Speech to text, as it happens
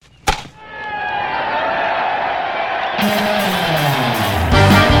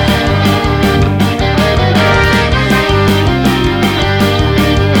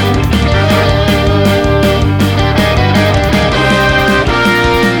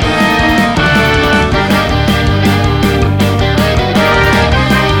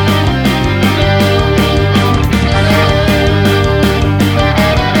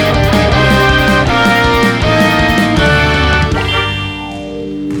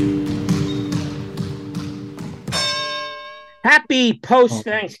Happy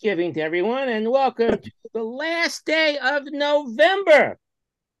post-Thanksgiving to everyone, and welcome to the last day of November.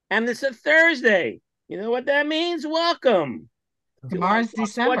 And it's a Thursday. You know what that means? Welcome to our Tomorrow's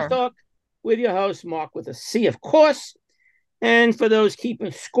December. Sports Talk with your host, Mark, with a C, of course. And for those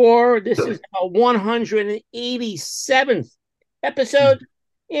keeping score, this is our 187th episode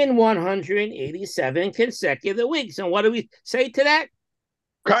in 187 consecutive weeks. And what do we say to that?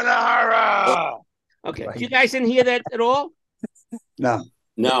 Kanahara! Okay, you guys didn't hear that at all? No.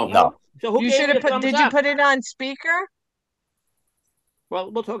 So who You gave should me have a thumbs Did up? you put it on speaker?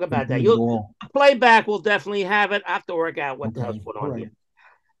 Well, we'll talk about that. You'll playback. We'll definitely have it. I have to work out what the hell's going on here.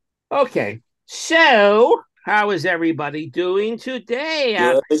 Okay, so how is everybody doing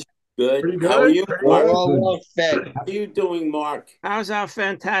today? Good. How are you? Well fed. How are you doing, Mark? How's our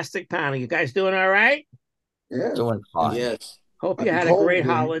fantastic panel? You guys doing all right? Yeah. Doing fine. Yes. Hope you had a great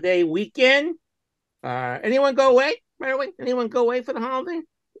holiday weekend. Anyone go away? Right away? Anyone go away for the holiday?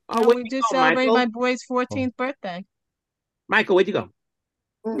 Oh, we just celebrated my boy's 14th birthday. Michael, where'd you go?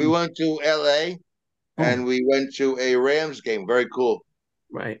 We went to LA and we went to a Rams game. Very cool.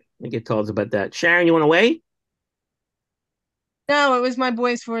 Right. I get told about that. Sharon, you went away? No, it was my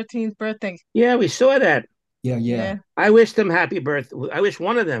boy's 14th birthday. Yeah, we saw that. Yeah. I wished them happy birthday. I wish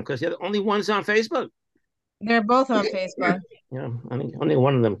one of them because they're the only ones on Facebook. They're both on Facebook. Yeah, only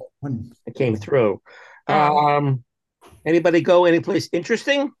one of them came through. Anybody go anyplace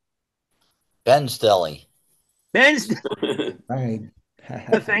interesting? Ben's Deli. Ben's Right.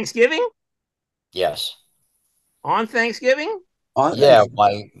 for Thanksgiving? Yes. On Thanksgiving? Yeah,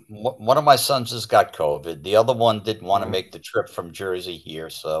 one of my sons has got COVID. The other one didn't want to make the trip from Jersey here,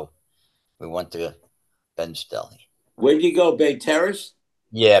 so we went to Ben's Deli. Where'd you go, Bay Terrace?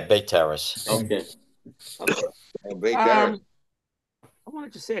 Yeah, Bay Terrace. Okay. I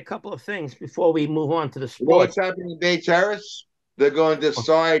wanted to say a couple of things before we move on to the You know what's sports. happening in Bay Terrace? They're going to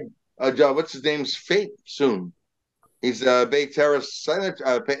decide what's his name's fate soon. He's Bay Terrace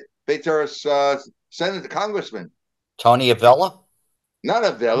Senator, Bay Terrace Senator Congressman. Tony Avella? Not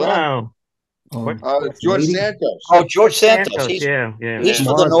Avella. No. George Santos. Oh, George Santos. He's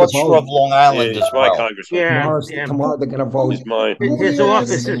for the North Shore of Long Island as my well. congressman. Tomorrow they're gonna vote. He's mine. His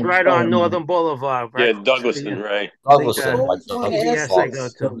office is right on Northern Boulevard. Right? Yeah, Douglaston, right? Douglaston. Yes, I go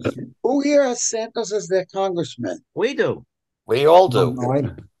to. Who here has Santos as their congressman? We do. We all do.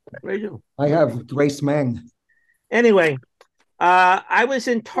 We do. I have Grace Meng. Anyway, I was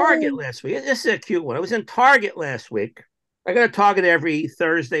in Target last week. This is a cute one. I was in Target last week. I go to Target every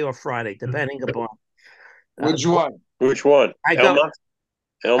Thursday or Friday, depending upon. Which one? Which one? I go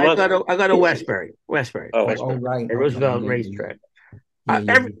Elmont? I go to Westbury. Oh, Westbury. right. Roosevelt Racetrack.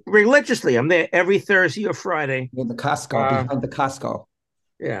 Religiously, I'm there every Thursday or Friday. In the Costco, behind the Costco.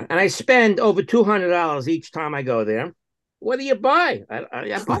 Yeah, and I spend over $200 each time I go there. What do you buy? I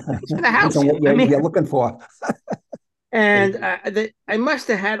bought things for the house. That's what you're looking for. And I must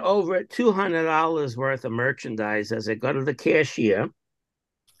have had over $200 worth of merchandise as I go to the cashier.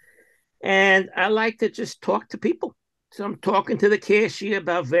 And I like to just talk to people. So I'm talking to the cashier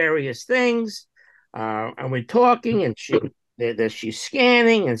about various things. And we're talking, and she's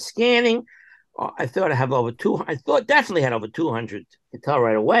scanning and scanning. I thought I have over 200. I thought definitely had over 200. I could tell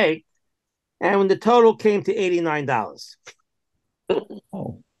right away. And when the total came to $89.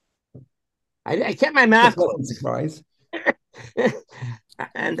 Oh, I kept my mouth closed. Surprise.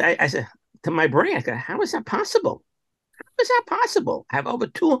 And I said to my brain, I go, how is that possible? How is that possible? I have over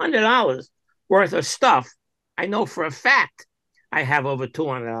 $200 worth of stuff. I know for a fact I have over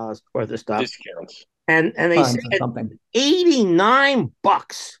 $200 worth of stuff. Discounts. And they said $89.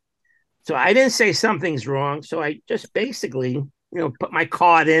 So I didn't say something's wrong. So I just basically, put my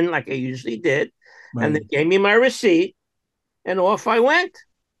card in like I usually did. Right. And they gave me my receipt and off I went.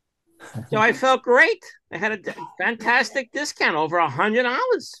 So I felt great. I had a fantastic discount, over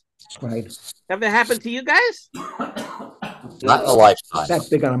 $100. Right. Ever happened to you guys? Not in a lifetime. That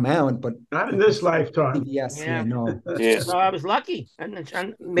big an amount, but not in this lifetime. Yes, no. Yeah. So I was lucky, and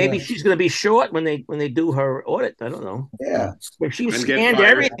maybe she's going to be short when they do her audit. I don't know. Yeah. If she scanned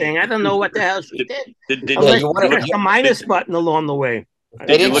everything, I don't know what the hell she did. Did you press the minus button along the way?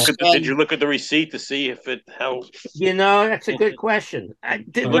 Did you look at the receipt to see if it how? That's a good question. I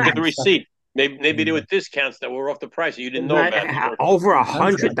didn't look at the receipt. Maybe there were discounts that were off the price you didn't know about. Over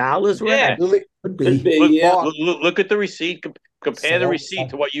 $100 worth. Yeah, could be. Look at the receipt. Compare the receipt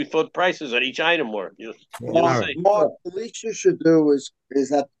to what you thought prices on each item were. Mark, the least you should do is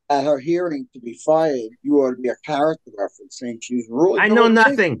that at her hearing to be fired, you ought to be a character reference saying she's really. I know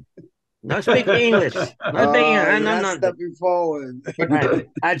nothing. No speaking English. No speaking. Stepping forward. Right.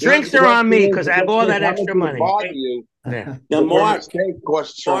 Drinks are on me because I have all that extra money. Yeah. Now, Mark, mistake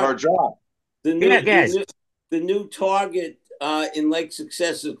costs her her Mark, job. the new, Yeah, guys. the new Target in Lake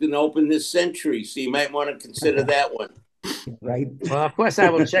Success is going to open this century, so you might want to consider that one. Right. Well, of course, I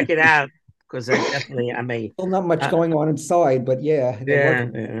will check it out because I may. Still not much going on inside, but yeah, they're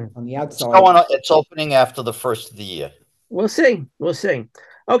working on the It's outside. going on, it's opening after the first of the year. We'll see. We'll see.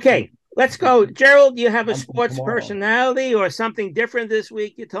 Okay, let's go. Gerald, you have a sports tomorrow. personality or something different this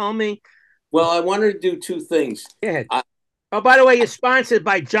week, you told me? Well, I wanted to do two things. Yeah. Oh, by the way, you're sponsored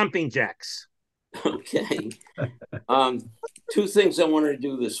by Jumping Jacks. Okay. Two things I wanted to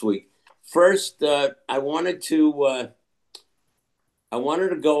do this week. First, I wanted to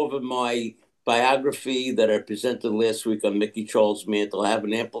go over my biography that I presented last week on Mickey Charles Mantle. I have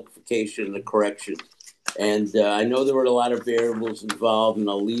an amplification and a correction. And I know there were a lot of variables involved, and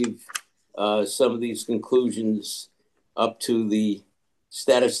I'll leave some of these conclusions up to the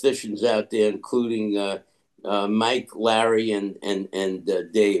statisticians out there, including Mike, Larry, and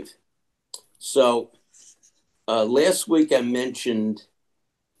Dave. So last week I mentioned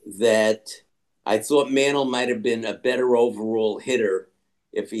that I thought Mantle might have been a better overall hitter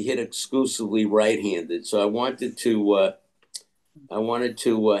if he hit exclusively right-handed. So I wanted to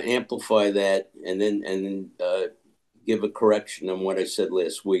amplify that and then give a correction on what I said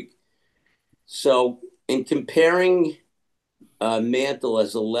last week. So in comparing Mantle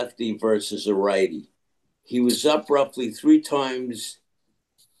as a lefty versus a righty, he was up roughly three times.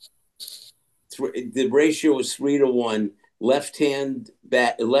 The ratio was 3-1. Left hand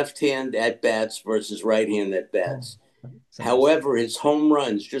at bats versus right hand at bats. However, his home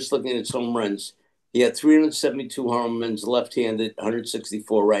runs, just looking at his home runs, he had 372 home runs left-handed,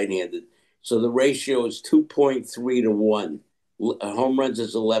 164 right-handed. So the ratio is 2.3 to 1. Home runs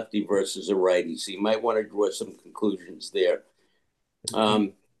as a lefty versus a righty. So you might want to draw some conclusions there.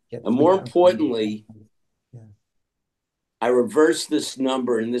 And more importantly, I reversed this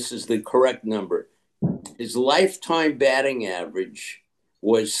number, and this is the correct number. His lifetime batting average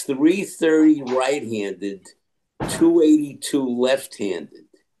was 330 right-handed, 282 left-handed.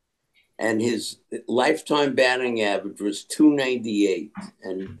 And his lifetime batting average was 298.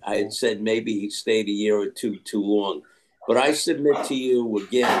 And I had said maybe he stayed a year or two too long. But I submit to you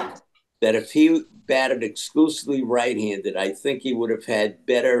again that if he batted exclusively right-handed, I think he would have had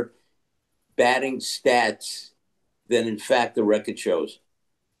better batting stats than, in fact, the record shows.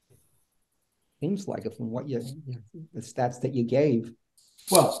 Seems like it from what the stats that you gave.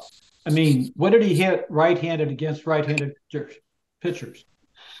 Well, I mean, what did he hit right-handed against right-handed pitchers?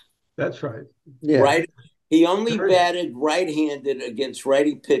 That's right. Yeah. Right. He only batted right-handed against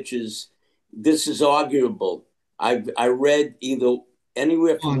righty pitchers. This is arguable. I read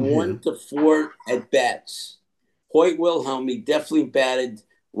anywhere from 1 to 4 at bats. Hoyt Wilhelm, he definitely batted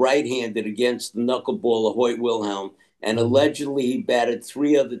right-handed against the knuckleballer Hoyt Wilhelm, and allegedly he batted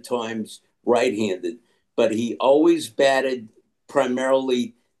 3 other times right-handed, but he always batted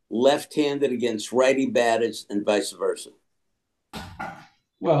primarily left-handed against righty batters and vice versa.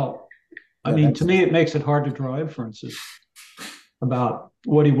 Well, I mean, to me, it makes it hard to draw inferences about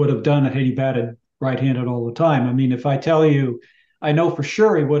what he would have done had he batted right-handed all the time. I mean, if I tell you, I know for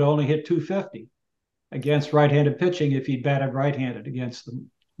sure he would only hit 250 against right-handed pitching if he'd batted right-handed against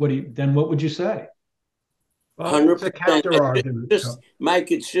them. Then what would you say? 100%.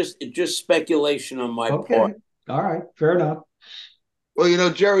 Mike, it's just speculation on my part. All right, fair enough.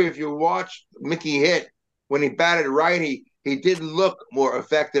 Well, Jerry, if you watch Mickey hit, when he batted righty, he did look more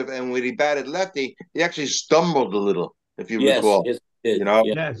effective, and when he batted lefty, he actually stumbled a little, if you recall.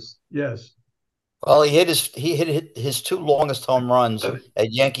 Yes, yes. Well, he hit his 2 longest home runs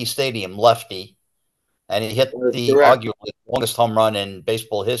at Yankee Stadium, lefty, and he hit the arguably longest home run in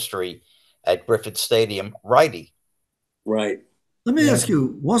baseball history at Griffith Stadium, righty. Right. Let me ask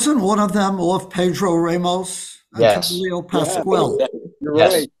you, wasn't one of them off Pedro Ramos? Yes. Leo Pascual. You're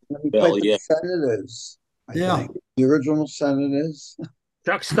right. He played the Senators. Yeah. Think. The original Senators.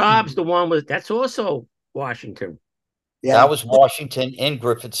 Chuck Stobbs, the one that's also Washington. Yeah. That was Washington in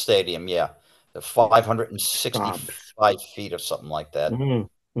Griffith Stadium, yeah. The 565 feet or something like that.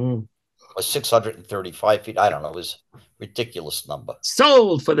 Or 635 feet. I don't know. It was a ridiculous number.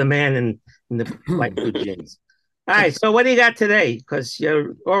 Sold for the man in the white blue jeans. All right, so what do you got today? Because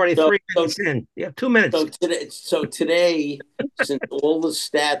you're already 3 minutes in. You have 2 minutes. So today, since all the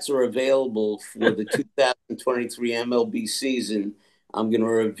stats are available for the 2023 MLB season, I'm going to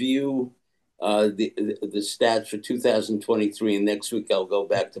review the stats for 2023, and next week I'll go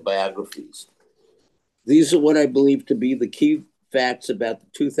back to biographies. These are what I believe to be the key facts about the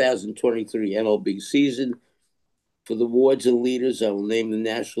 2023 MLB season. For the awards and leaders, I will name the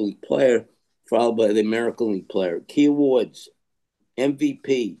National League Player, followed by the American League player. Key awards: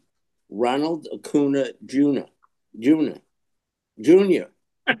 MVP, Ronald Acuna Jr. Jr. Yeah,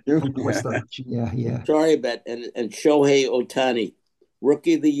 Sorry about and Shohei Ohtani.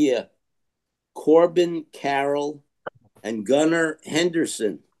 Rookie of the Year, Corbin Carroll and Gunnar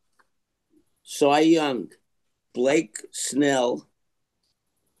Henderson. Cy Young, Blake Snell,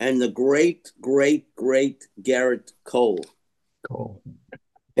 and the great Garrett Cole.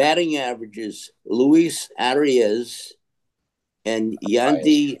 Batting averages, Luis Arias and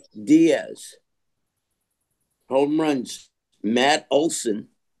Yandy Diaz. Home runs, Matt Olson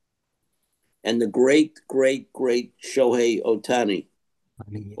and the great Shohei Ohtani.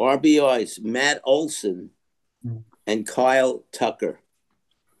 RBIs, Matt Olson and Kyle Tucker.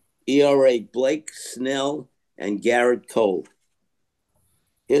 ERA, Blake Snell and Garrett Cole.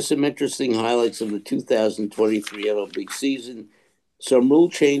 Here's some interesting highlights of the 2023 MLB season. Some rule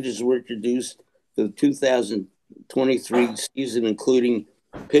changes were introduced for the 2023 season, including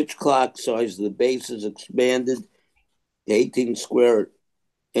pitch clock, size of the bases expanded to 18 square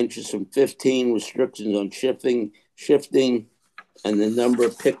inches from 15, restrictions on shifting, and the number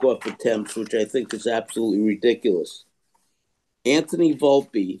of pickoff attempts, which I think is absolutely ridiculous. Anthony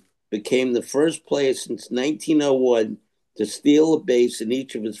Volpe became the first player since 1901 to steal a base in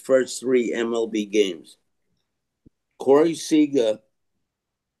each of his first 3 MLB games. Corey Seager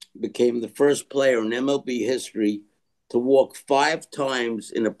became the first player in MLB history to walk 5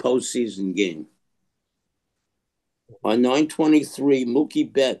 times in a postseason game. On 9/23,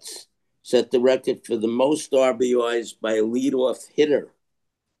 Mookie Betts set the record for the most RBIs by a leadoff hitter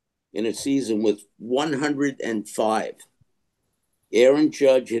in a season with 105. Aaron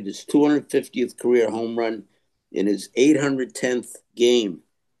Judge hit his 250th career home run in his 810th game.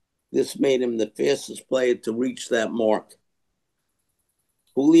 This made him the fastest player to reach that mark.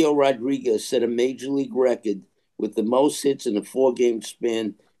 Julio Rodriguez set a major league record with the most hits in a 4-game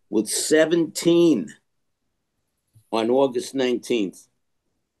span with 17 on August 19th.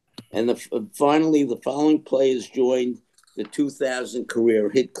 And finally, the following players joined the 2000 career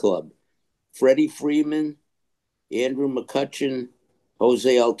hit club: Freddie Freeman, Andrew McCutchen,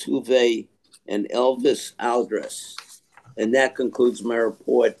 Jose Altuve, and Elvis Aldres. And that concludes my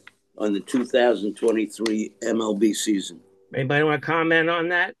report on the 2023 MLB season. Anybody want to comment on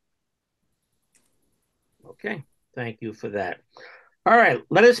that? Okay, thank you for that. All right,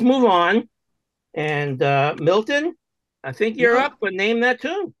 let us move on. And Milton, I think you're up, but name that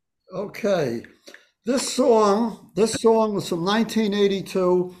tune. Okay. This song was from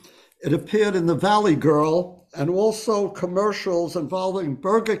 1982. It appeared in The Valley Girl and also commercials involving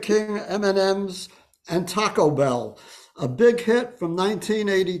Burger King, M&M's, and Taco Bell. A big hit from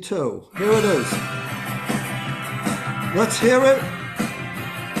 1982. Here it is. Let's hear it.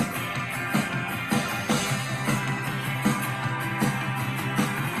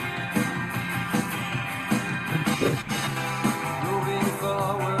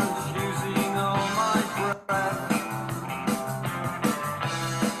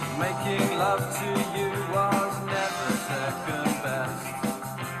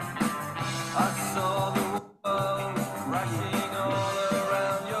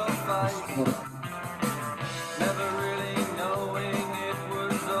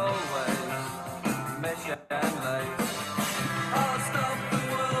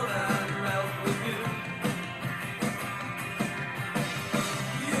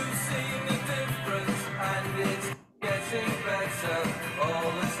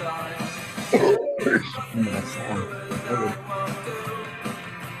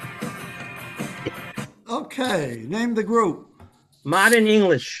 Okay, name the group. Modern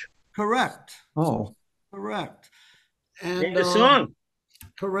English. Correct. Oh. Correct. And name the song.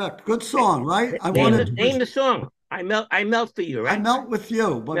 Correct. Good song, right? Name the song. I melt for you, right? I Melt with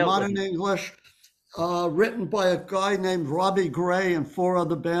You by Modern English. Written by a guy named Robbie Gray and 4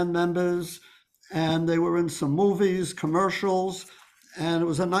 other band members. And they were in some movies, commercials. And it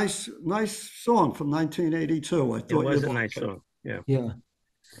was a nice song from 1982. I thought it was a nice song. Yeah. Yeah.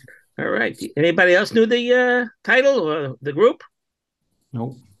 All right. Anybody else knew the title or the group?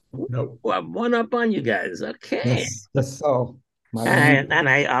 Nope. Nope. Well, I'm one up on you guys. Okay. Yes. So. And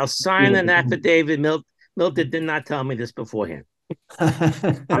I'll sign an affidavit. Milton did not tell me this beforehand.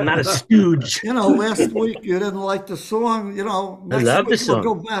 I'm not a stooge. Last week you didn't like the song. Next I love week the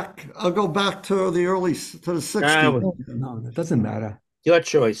song. I'll go back to the 60s. No, that doesn't matter. Your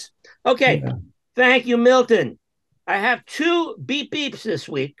choice. Okay. Yeah. Thank you, Milton. I have 2 beep beeps this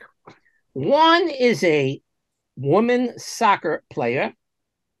week. One is a woman soccer player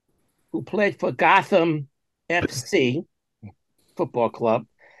who played for Gotham FC football club,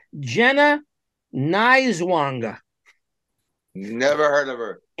 Jenna Nizwanga. Never heard of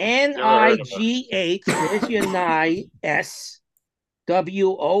her. Nigh. There's your Nye. Swonger.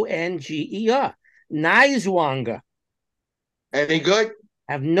 Nizwanga. Any good?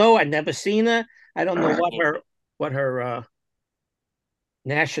 I've never seen her. I don't know what her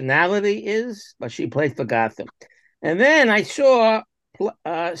nationality is, but she played for Gotham. And then I saw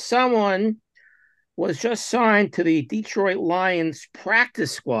someone was just signed to the Detroit Lions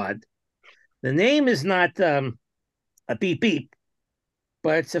practice squad. The name is not a beep beep,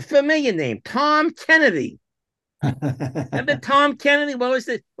 but it's a familiar name. Tom Kennedy. Remember Tom Kennedy? What was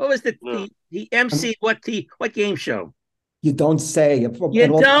the MC? What game show? You don't say. You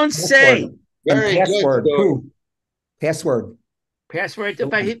don't say. Very password good. Too. Password. Password.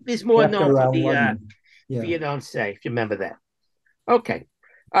 But he's more known for the if you don't say. If you remember that. Okay.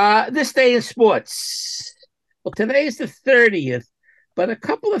 This day in sports. Well, today is the 30th, but a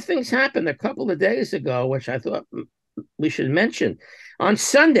couple of things happened a couple of days ago, which I thought we should mention. On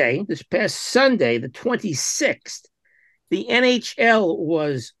Sunday, this past Sunday, the 26th, the NHL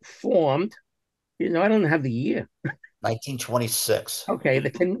was formed. I don't have the year. 1926. Okay,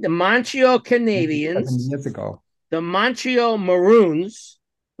 the Montreal Canadiens. 7 years ago. The Montreal Maroons,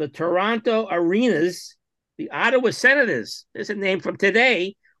 the Toronto Arenas, the Ottawa Senators. There's a name from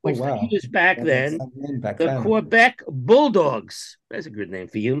today, which they used back then. The Quebec Bulldogs. That's a good name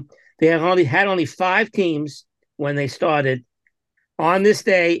for you. They had only 5 teams when they started. On this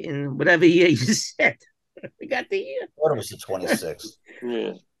day, in whatever year you said, we got the year. I thought it was the 26th.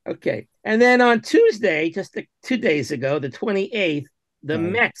 Yeah. Okay, and then on Tuesday, just 2 days ago, the 28th, the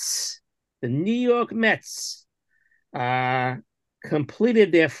Mets, the New York Mets,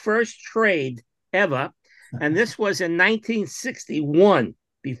 completed their first trade ever, and this was in 1961.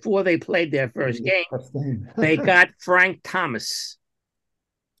 Before they played their first game, they got Frank Thomas,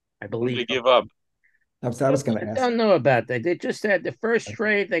 I believe. They give up. That's what I was going to ask. I don't know about that. They just said the first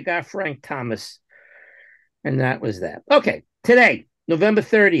trade, they got Frank Thomas, and that was that. Okay, today, November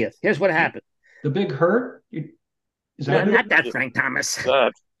 30th. Here's what happened. The Big Hurt? Not that Frank Thomas.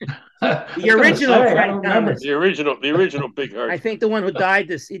 Not. The original Frank Thomas. The original Big Hurt. I think the one who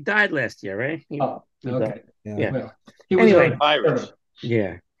died he died last year, right? Okay. Yeah. Well, he was anyway, Pirates.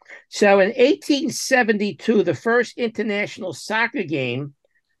 Yeah. So in 1872, the first international soccer game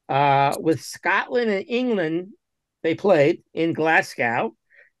with Scotland and England, they played in Glasgow,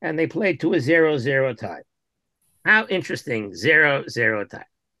 and they played to a 0-0 tie. How interesting, 0-0 tie.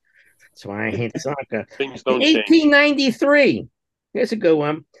 That's why I hate soccer. Things don't 1893. Change. Here's a good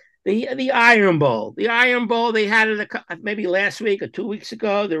one. The Iron Bowl. The Iron Bowl, they had it maybe last week or 2 weeks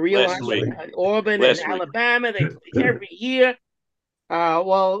ago. The real Auburn and Alabama. They play every year.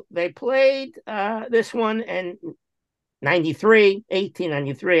 Well, they played this one in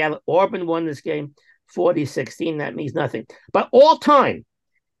 1893. Auburn won this game 40-16. That means nothing. But all time,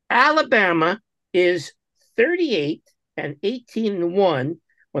 Alabama is 38-18-1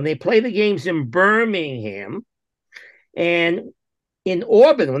 when they play the games in Birmingham. And in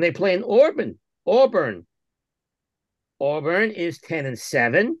Auburn, when they play in Auburn is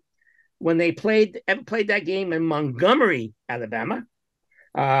 10-7. When they played that game in Montgomery, Alabama,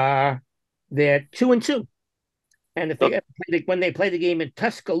 they're 2-2. And when they play the game in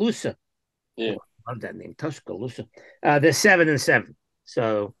Tuscaloosa, I love that name, Tuscaloosa, they're 7-7.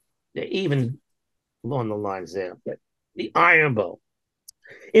 So they're even along the lines there. But the Iron Bowl.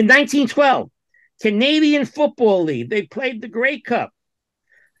 In 1912, Canadian Football League, they played the Grey Cup.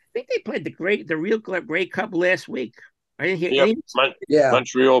 I think they played the real Grey Cup last week. I didn't hear anything.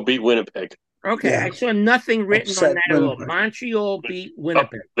 Montreal beat Winnipeg. Okay, I saw nothing written on that at all. Montreal beat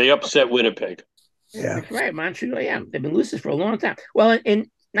Winnipeg. They upset Winnipeg. Yeah. That's right, Montreal, They've been losing for a long time. Well,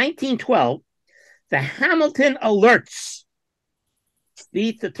 in 1912, the Hamilton Alerts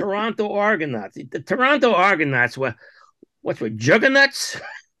beat the Toronto Argonauts. The Toronto Argonauts were juggernauts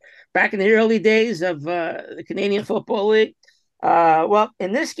back in the early days of the Canadian Football League. Well,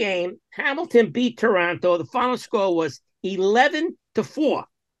 in this game, Hamilton beat Toronto. The final score was 11-4.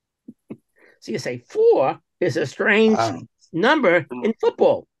 So you say 4 is a strange number in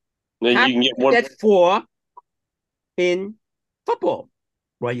football. Then you can get 4 in football.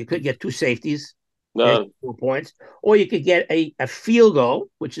 Well, you could get 2 safeties, 4 points, or you could get a field goal,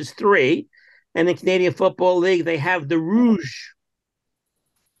 which is 3. And in Canadian Football League, they have the Rouge.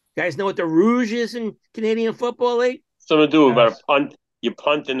 You guys know what the Rouge is in Canadian Football League? Something to do about a punt. You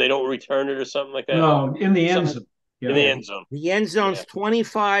punt and they don't return it or something like that. No, in the end zone. In the end zone. The end zone's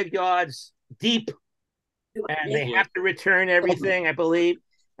 25 yards deep, and they have to return everything, I believe.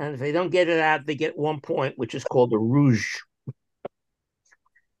 And if they don't get it out, they get 1 point, which is called the Rouge.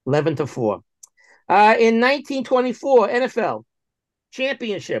 11-4. In 1924, NFL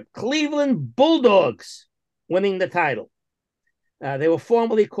championship, Cleveland Bulldogs winning the title. They were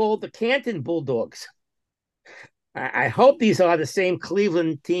formerly called the Canton Bulldogs. I hope these are the same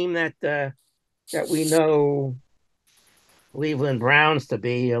Cleveland team that we know Cleveland Browns to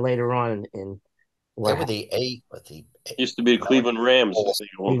be later on in They were the used to be the Cleveland Rams.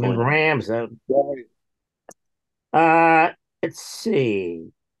 Cleveland Rams. Let's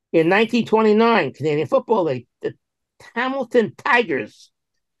see. In 1929, Canadian Football League, the Hamilton Tigers,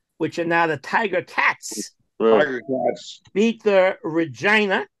 which are now the Tiger Cats, beat the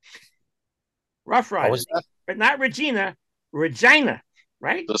Regina Rough Riders. But not Regina, Regina,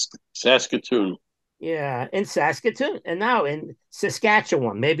 right? Saskatoon. Yeah, in Saskatoon. And now in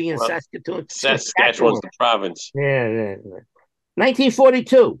Saskatchewan, maybe in Saskatoon. Saskatchewan's the province. Yeah.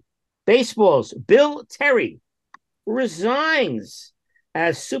 1942, baseball's Bill Terry resigns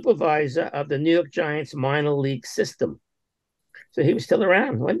as supervisor of the New York Giants minor league system. So he was still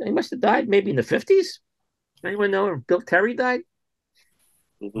around. He must have died maybe in the 50s. Anyone know if Bill Terry died?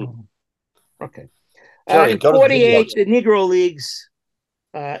 Mm-hmm. Okay. Terry, in 48, the Negro Leagues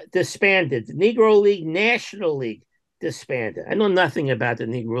disbanded. The Negro League National League disbanded. I know nothing about the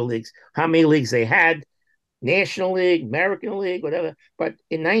Negro Leagues, how many leagues they had, National League, American League, whatever. But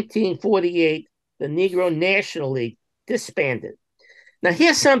in 1948, the Negro National League disbanded. Now,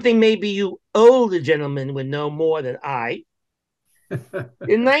 here's something maybe you older gentlemen would know more than I.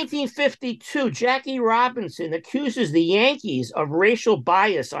 In 1952, Jackie Robinson accuses the Yankees of racial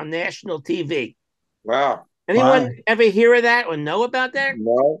bias on national TV. Wow. Anyone ever hear of that or know about that?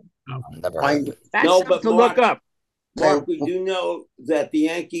 No. Never heard of it. That's something to look up. Mark, we do know that the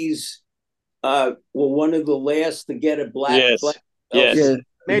Yankees were one of the last to get a black player. Yes.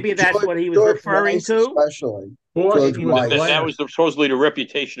 Maybe that's what he was referring to. Especially. George Weiss. That was supposedly the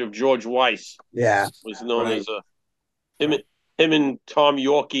reputation of George Weiss. Yeah. Was known as him and Tom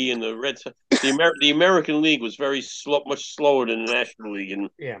Yorkie and the Red Sox. The American League was very slow, much slower than the National League. And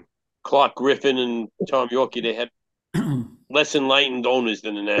Clark Griffin and Tom Yorkie, they had less enlightened owners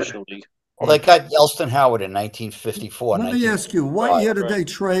than the National League. Well, they got Elston Howard in 1954. Let me ask you, what year did they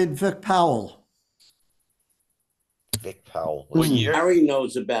trade Vic Powell? Vic Powell. What year? Larry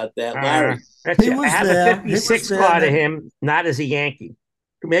knows about that. Larry. I have a 56 card of him, not as a Yankee.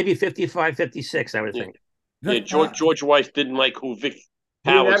 Maybe 55, 56, I would think. Yeah, George Weiss didn't like who Vic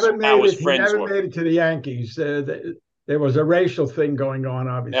Powell's friends were. He never made it to the Yankees. There was a racial thing going on,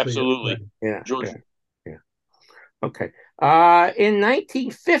 obviously. Absolutely. Yeah. Okay. In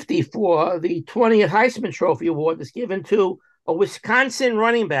 1954, the 20th Heisman Trophy Award was given to a Wisconsin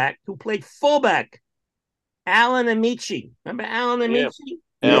running back who played fullback, Alan Amici. Remember Alan Amici?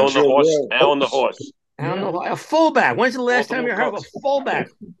 Alan the horse. A fullback. When's the last time you heard of a fullback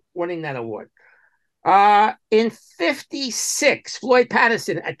winning that award? In 56, Floyd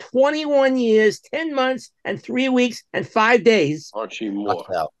Patterson, at 21 years, 10 months, and 3 weeks, and 5 days, Archie Moore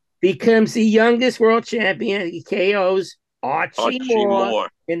becomes the youngest world champion. He KOs Archie Moore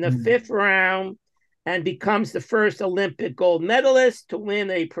in the 5th round and becomes the first Olympic gold medalist to win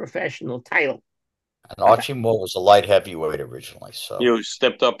a professional title. And Archie Moore was a light heavyweight originally. So he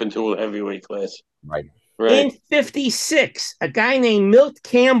stepped up into a heavyweight class. Right. In 56, a guy named Milt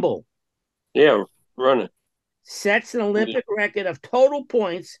Campbell running sets an Olympic record of total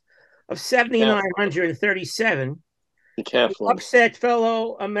points of 7,937. Upset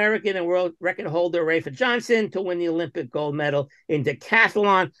fellow American and world record holder Rafer Johnson to win the Olympic gold medal in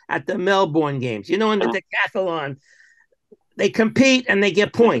decathlon at the Melbourne Games. You know, in the decathlon, they compete and they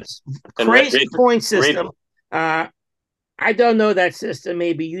get points. Crazy point system. I don't know that system.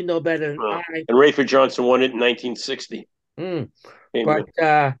 Maybe you know better than I. And Rafer Johnson won it in 1960. But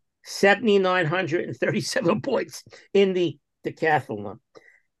 7,937 points in the decathlon.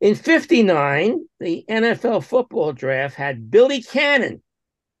 In 59, the NFL football draft had Billy Cannon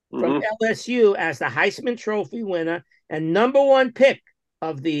from LSU as the Heisman Trophy winner and number 1 pick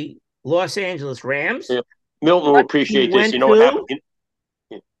of the Los Angeles Rams. Yeah. Milton will appreciate this. You know what happened?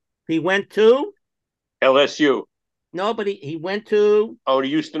 He went to LSU. No, but he went to the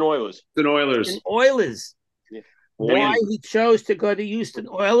Houston Oilers. Yeah. Why he chose to go to Houston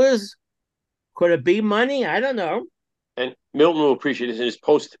Oilers? Could it be money? I don't know. And Milton will appreciate this. In his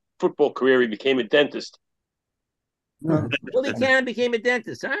post-football career, he became a dentist. Billy Cannon became a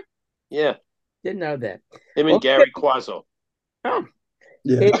dentist, huh? Yeah. Didn't know that. Him and Gary Quazzo. Oh.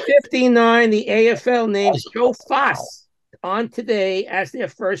 Yeah. In 59, the AFL named Joe Foss on today as their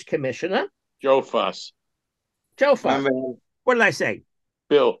first commissioner. Joe Foss. What did I say?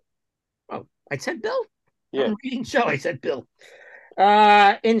 Bill. Oh, I said Bill? Yeah. I'm reading Joe. I said Bill.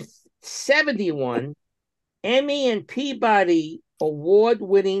 In 71 Emmy and Peabody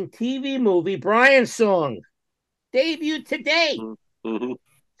award-winning TV movie Brian Song debuted today. Mm-hmm.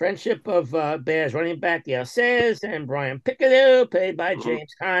 Friendship of Bears running back Yale Sayers and Brian Piccolo, played by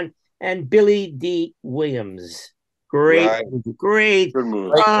James Caan and Billy D. Williams. Great, great. Good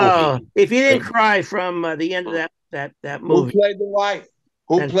movie. If you didn't cry from the end of that movie. Who played the wife?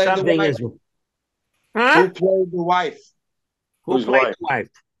 Who played the wife? Huh? Who played the wife? Who played the wife?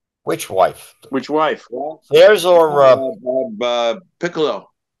 Which wife? Which wife? Theirs or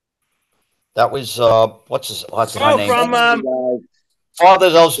Piccolo? That was what's her name? From Father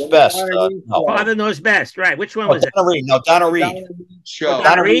Knows Best. No. Father Knows Best, right? Which one was it? Donna Reed.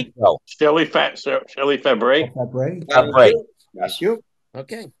 Donna Reed. Shelley Fabre. Fabre. Thank you.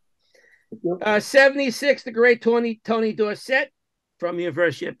 Okay. 76, the great Tony Dorsett from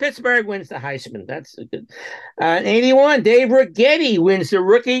University of Pittsburgh wins the Heisman. That's a good. 81, Dave Righetti wins the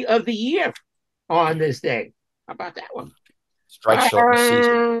Rookie of the Year on this day. How about that one? Strike short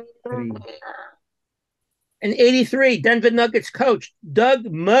season. In 83, Denver Nuggets coach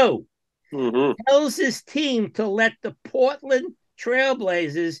Doug Moe tells his team to let the Portland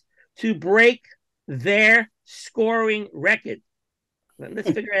Trailblazers to break their scoring record. Let's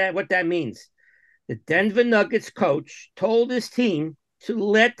figure out what that means. The Denver Nuggets coach told his team to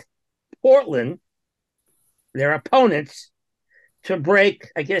let Portland, their opponents, to break.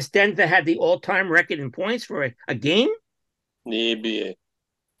 I guess Denver had the all-time record in points for a game. The NBA.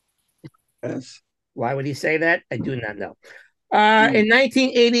 Yes. Why would he say that? I do not know. In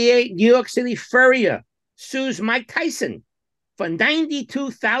 1988, New York City Furrier sues Mike Tyson for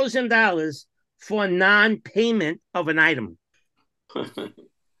 $92,000 for non-payment of an item. So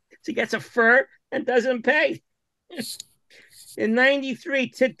he gets a fur and doesn't pay. In 93,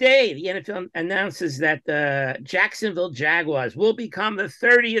 today, the NFL announces that the Jacksonville Jaguars will become the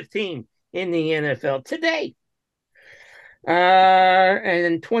 30th team in the NFL today. And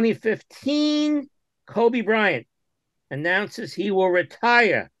in 2015, Kobe Bryant announces he will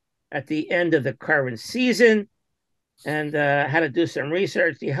retire at the end of the current season, and had to do some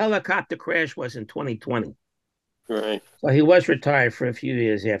research. The helicopter crash was in 2020. Right. So he was retired for a few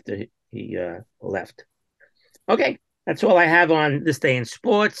years after he left. Okay, that's all I have on this day in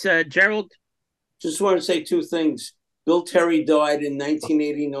sports. Gerald? Just want to say two things. Bill Terry died in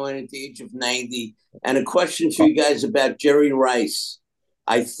 1989 at the age of 90. And a question for you guys about Jerry Rice.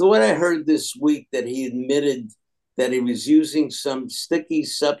 I thought I heard this week that he admitted that he was using some sticky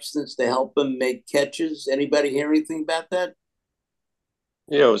substance to help him make catches. Anybody hear anything about that?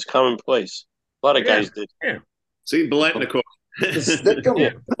 Yeah, it was commonplace. A lot of guys did. Yeah. See, Biletnikoff.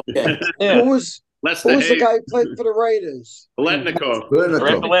 Okay. Yeah. Who was the guy who played for the Raiders? Biletnikoff.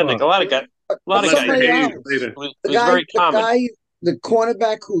 A lot of guys. Somebody else. It was very common. The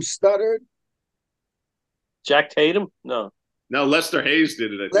cornerback who stuttered. Jack Tatum? No, Lester Hayes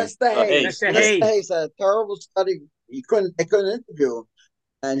did it. I think. Lester Hayes had a terrible study. They couldn't interview him,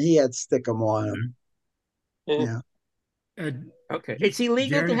 and he had stickum on him. Yeah. Okay. It's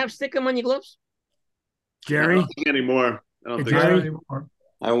illegal to have stickum on your gloves? Jerry? I don't think anymore. I don't think Jerry? anymore.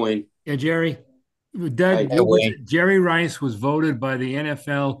 I win. Yeah, Jerry. Jerry Rice was voted by the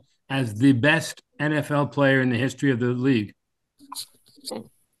NFL as the best NFL player in the history of the league.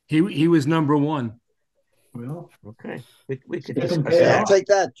 He was number one. Well, okay. We could take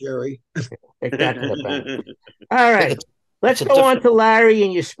that, Jerry. Take that to the bank. All right. Let's go on to Larry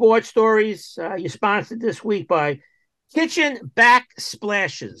and your sports stories. You're sponsored this week by Kitchen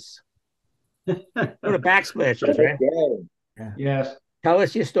Backsplashes. What are backsplashes, right? Yes. Tell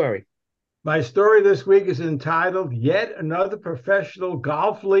us your story. My story this week is entitled Yet Another Professional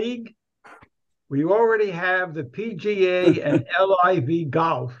Golf League. We already have the PGA and LIV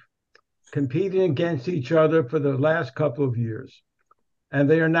Golf competing against each other for the last couple of years, and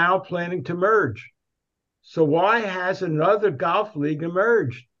they are now planning to merge. So why has another golf league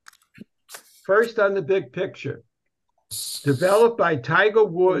emerged? First, on the big picture, developed by Tiger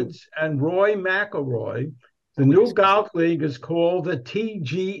Woods and Roy McIlroy, the new golf league is called the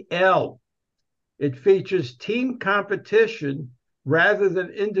TGL. It features team competition rather than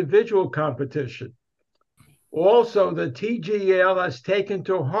individual competition. Also, the TGL has taken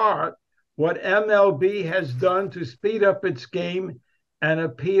to heart what MLB has done to speed up its game and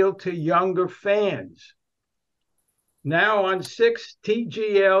appeal to younger fans. Now on 6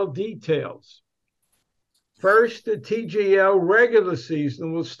 TGL details. First, the TGL regular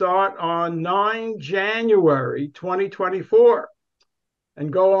season will start on 9 January 2024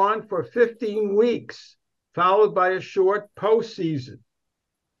 and go on for 15 weeks, followed by a short postseason.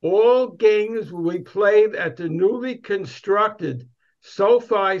 All games will be played at the newly constructed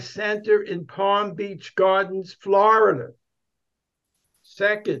SoFi Center in Palm Beach Gardens, Florida.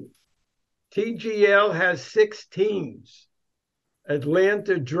 Second, TGL has 6 teams: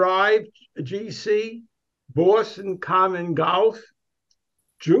 Atlanta Drive GC, Boston Common Golf,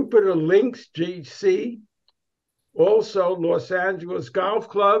 Jupiter Links GC, also Los Angeles Golf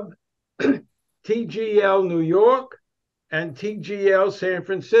Club, TGL New York, and TGL San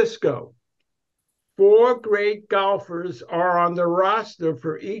Francisco. 4 great golfers are on the roster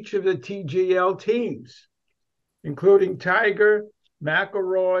for each of the TGL teams, including Tiger,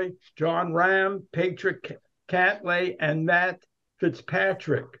 McIlroy, John Ram, Patrick Cantlay, and Matt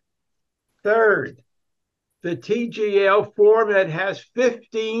Fitzpatrick. Third, the TGL format has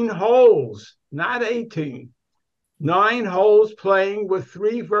 15 holes, not 18. 9 holes playing with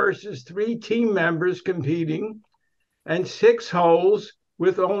 3 versus 3 team members competing, and 6 holes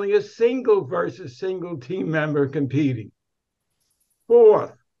with only a single versus single team member competing.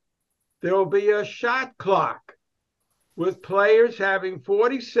 Fourth, there will be a shot clock with players having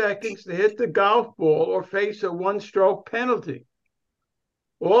 40 seconds to hit the golf ball or face a one-stroke penalty.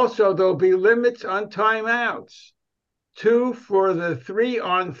 Also, there'll be limits on timeouts, 2 for the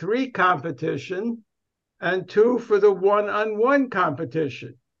 3-on-3 competition and 2 for the 1-on-1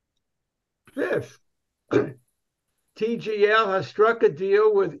 competition. Fifth, TGL has struck a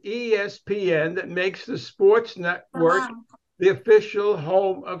deal with ESPN that makes the sports network the official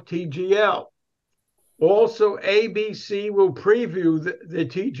home of TGL. Also, ABC will preview the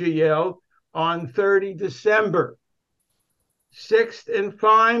TGL on 30 December. Sixth and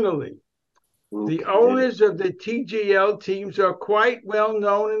finally, the owners of the TGL teams are quite well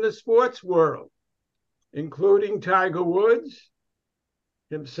known in the sports world, including Tiger Woods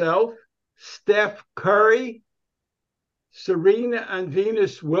himself, Steph Curry, Serena and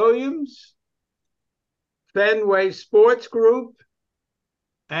Venus Williams, Fenway Sports Group,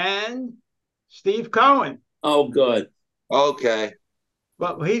 and Steve Cohen. Oh, good. Okay.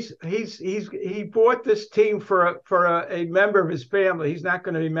 But he bought this team for a member of his family. He's not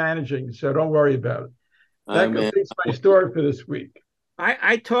going to be managing, so don't worry about it. That completes my story for this week.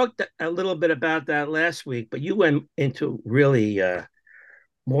 I talked a little bit about that last week, but you went into really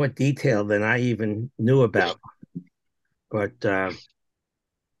more detail than I even knew about. But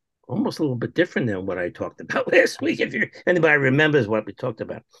almost a little bit different than what I talked about last week. If anybody remembers what we talked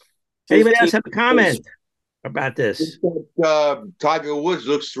about. Anybody else have a comment about this? Tiger Woods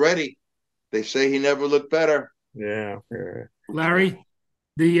looks ready. They say he never looked better. Yeah. Larry,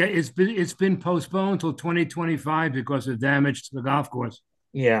 it's been postponed till 2025 because of damage to the golf course.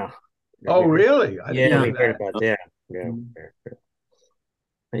 Yeah. Oh, really? I we heard about that. Yeah.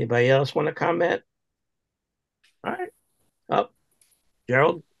 Anybody else want to comment? All right. Oh,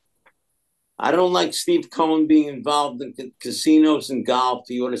 Gerald? I don't like Steve Cohen being involved in casinos and golf.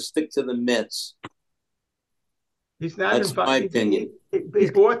 He ought to stick to the Mets. He's not That's my opinion.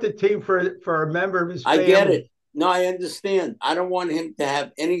 He bought the team for a member of his family. I get it. No, I understand. I don't want him to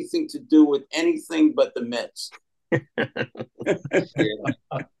have anything to do with anything but the Mets.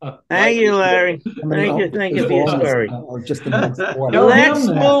 Thank you, Larry. Thank you for your story. Let's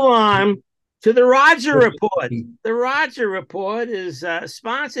move on to the Roger Report. The Roger Report is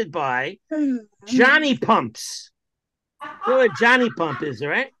sponsored by Johnny Pumps. You know what Johnny Pump is,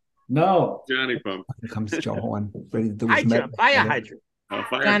 right? No. Johnny Pump. Here comes Joe ready to do his hydrant, fire hydrant.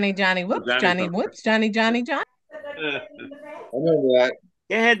 Johnny whoops, Johnny whoops, Johnny. I remember that.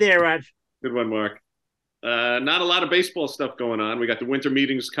 Go ahead there, Raj. Good one, Mark. Not a lot of baseball stuff going on. We got the winter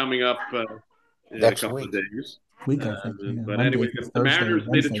meetings coming up in a couple of days. But anyway, the Mariners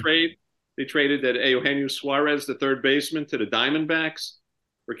made a trade. They traded that Eugenio Suarez, the third baseman, to the Diamondbacks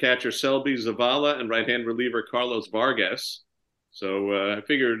for catcher Selby Zavala and right-hand reliever Carlos Vargas. So I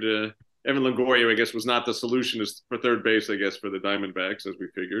figured Evan Longoria, I guess, was not the solution for third base, I guess, for the Diamondbacks, as we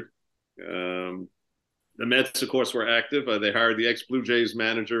figured. The Mets, of course, were active. They hired the ex-Blue Jays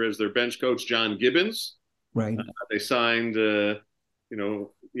manager as their bench coach, John Gibbons. Right. They signed,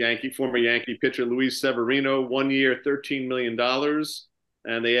 former Yankee pitcher Luis Severino, 1 year, $13 million.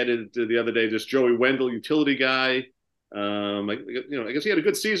 And they added the other day this Joey Wendell, utility guy. I guess he had a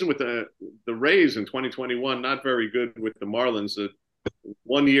good season with the Rays in 2021. Not very good with the Marlins.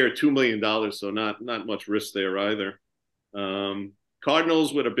 1 year, $2 million. So not much risk there either.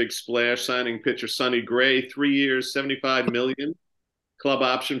 Cardinals with a big splash, signing pitcher Sonny Gray, 3 years, $75 million. Club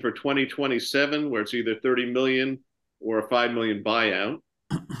option for 2027, where it's either $30 million or a $5 million buyout.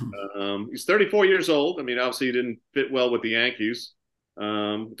 He's 34 years old. I mean, obviously he didn't fit well with the Yankees.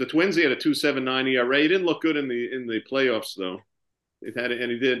 The Twins, he had a 2.79 ERA. He didn't look good in the playoffs, though.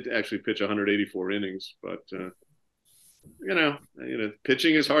 And he did actually pitch 184 innings, but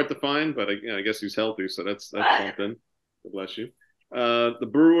pitching is hard to find, but I guess he's healthy, so that's something. God bless you. The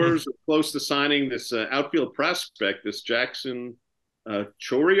Brewers are close to signing this outfield prospect, this Jackson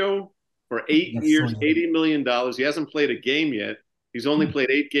Chourio, for 8 years, $80 million. He hasn't played a game yet. He's only played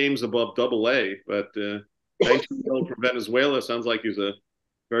 8 games above AA, but 19-year-old from Venezuela sounds like he's a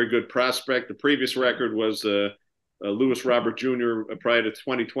very good prospect. The previous record was Lewis Robert Jr. Prior to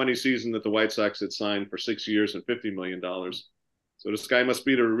 2020 season that the White Sox had signed for 6 years and $50 million. So this guy must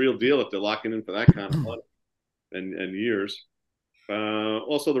be the real deal if they're locking in for that kind of money and years.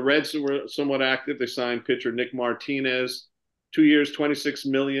 Also, the Reds were somewhat active. They signed pitcher Nick Martinez, 2 years, $26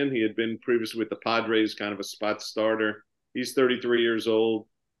 million. He had been previously with the Padres, kind of a spot starter. He's 33 years old.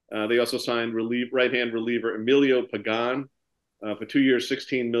 They also signed right-hand reliever Emilio Pagan for 2 years,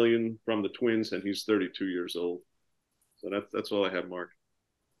 $16 million from the Twins, and he's 32 years old. So that's all I have, Mark.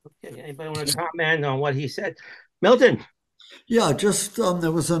 Okay. Anybody want to comment on what he said? Milton. Yeah, just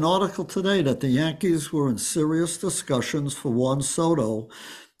there was an article today that the Yankees were in serious discussions for Juan Soto,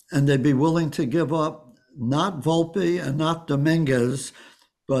 and they'd be willing to give up not Volpe and not Dominguez,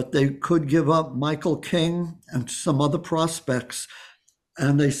 but they could give up Michael King and some other prospects.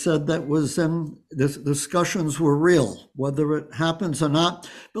 And they said that was in the discussions were real, whether it happens or not.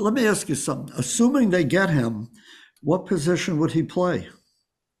 But let me ask you something. Assuming they get him, what position would he play?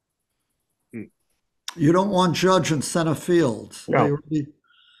 You don't want Judge in center field. No.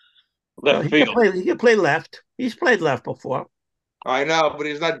 Left field. He can play left. He's played left before. I know, but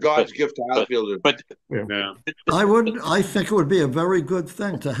he's not God's gift to outfielder. But yeah. I think it would be a very good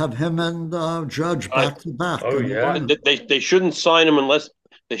thing to have him and Judge back to back. Oh yeah. They shouldn't sign him unless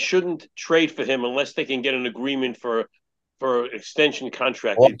they shouldn't trade for him unless they can get an agreement for extension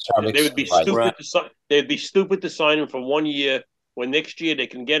contract. They would be stupid to sign. They'd be stupid to sign him for 1 year when next year they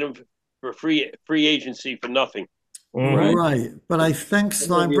can get him for free agency for nothing. Right. But I think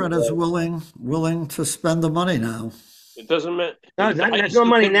Steinbrenner is willing to spend the money now. It doesn't matter. No, there's no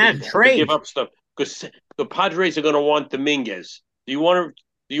money now to trade. Give up stuff because the Padres are going to want Dominguez. Do you want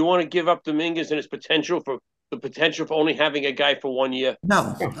to give up Dominguez and his potential for only having a guy for 1 year?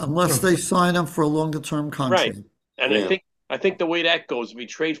 No, unless they sign him for a longer term contract. Right. And I think the way that goes, if you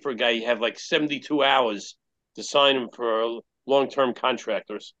trade for a guy, you have like 72 hours to sign him for a long-term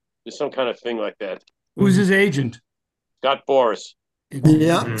contract, or there's some kind of thing like that. Who's his agent? Scott Boras.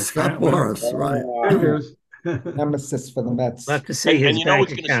 Yeah, Scott Boras, right. Nemesis for the Mets. Love to see his and you know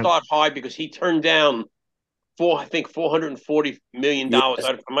it's going to start high because he turned down $440 million. Yes.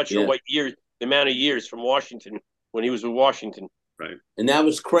 I'm not sure what year, the amount of years from Washington when he was with Washington. Right. And that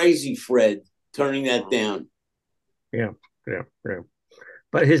was crazy, Fred, turning that down. Yeah.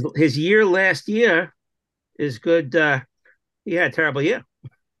 But his year last year is good. He had a terrible year.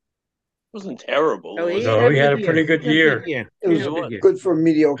 It wasn't terrible. No, he had a pretty good year. It was good for a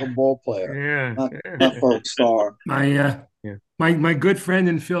mediocre ball player. Not for a star. My good friend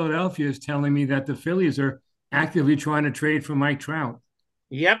in Philadelphia is telling me that the Phillies are actively trying to trade for Mike Trout.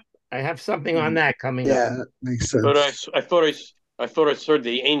 Yep, I have something on that coming up. Yeah, that makes sense. But I thought I heard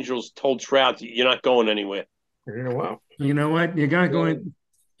the Angels told Trout you're not going anywhere. You know what? You got to go in.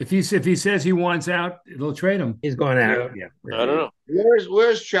 If he says he wants out, they'll trade him. He's going out. Yeah. I don't know.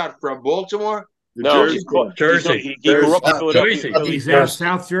 Where's Trout from? Baltimore? No, Jersey. He grew up in Philadelphia. He's out of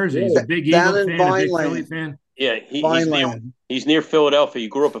South Jersey. He's a big Eagle fan, a big Philly fan. Yeah, he's near Philadelphia. He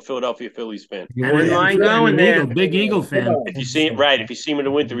grew up a Philadelphia Phillies fan. You wouldn't mind going there. Big Eagle fan. If you see him in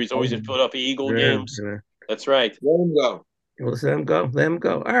the winter, he's always at Philadelphia Eagle games. Yeah. That's right. Let him go. Let him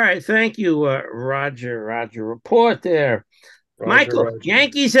go. All right, thank you, Roger. Report there. Michael,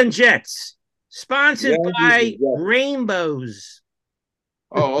 Yankees and Jets, sponsored by Rainbows.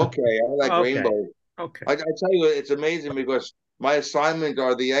 Oh, okay. I like Rainbows. Okay. I tell you, it's amazing because my assignment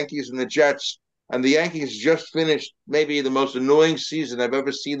are the Yankees and the Jets, and the Yankees just finished maybe the most annoying season I've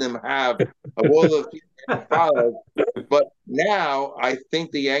ever seen them have of all the teams followed. But now I think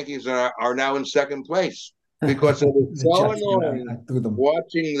the Yankees are now in second place because it was so annoying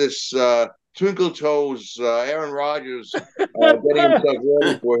watching this Twinkle Toes, Aaron Rodgers getting himself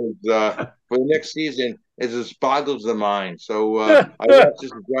ready for the next season. It just boggles the mind. So I watch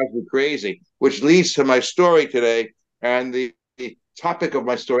this and drives me crazy, which leads to my story today. And the topic of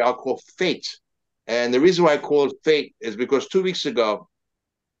my story I'll call Fate. And the reason why I call it Fate is because 2 weeks ago,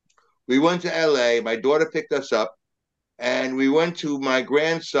 we went to L.A. My daughter picked us up, and we went to my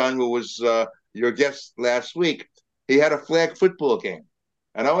grandson, who was your guest last week. He had a flag football game.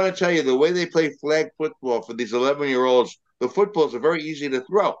 And I want to tell you, the way they play flag football for these 11-year-olds, the footballs are very easy to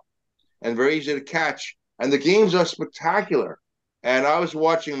throw and very easy to catch. And the games are spectacular. And I was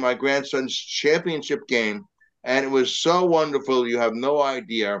watching my grandson's championship game, and it was so wonderful. You have no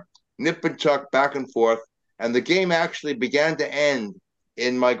idea. Nip and tuck, back and forth, and the game actually began to end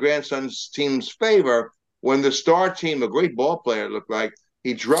in my grandson's team's favor when the star team, a great ball player, it looked like,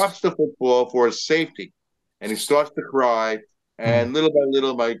 he drops the football for his safety, and he starts to cry. And little by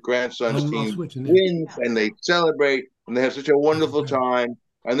little, my grandson's team wins, and they celebrate, and they have such a wonderful time.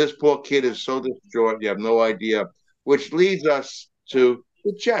 And this poor kid is so distraught, you have no idea. Which leads us to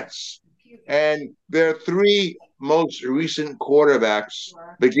the Jets. And their three most recent quarterbacks,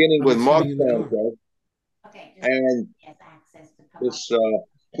 beginning with Mark Sanchez, and this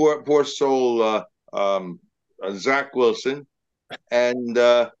poor soul Zach Wilson, and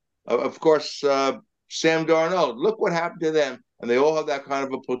of course Sam Darnold. Look what happened to them, and they all have that kind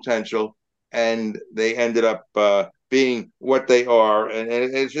of a potential, and they ended up being what they are, and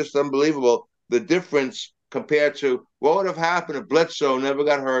it's just unbelievable the difference compared to what would have happened if Bledsoe never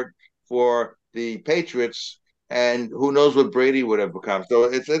got hurt for the Patriots, and who knows what Brady would have become. So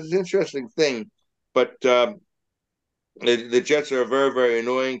it's an interesting thing, but the Jets are a very, very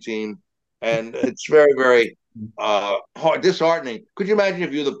annoying team, and it's very, very disheartening. Could you imagine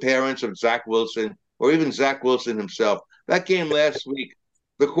if you're the parents of Zach Wilson or even Zach Wilson himself? That game last week,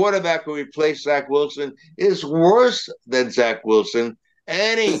 the quarterback who replaced Zach Wilson is worse than Zach Wilson.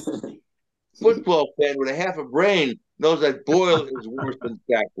 Any football fan with a half a brain knows that Boyle is worse than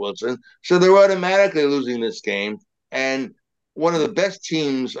Zach Wilson. So they're automatically losing this game. And one of the best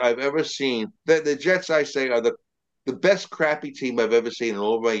teams I've ever seen, the Jets, I say, are the best crappy team I've ever seen in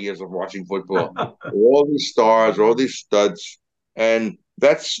all my years of watching football. All these stars, all these studs. And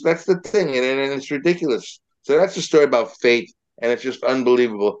that's the thing. And it's ridiculous. So that's a story about fate. And it's just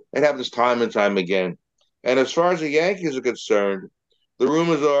unbelievable. It happens time and time again. And as far as the Yankees are concerned, the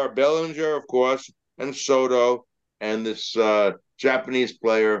rumors are Bellinger, of course, and Soto, and this Japanese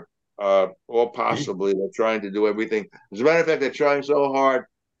player, all possibly. They're trying to do everything. As a matter of fact, they're trying so hard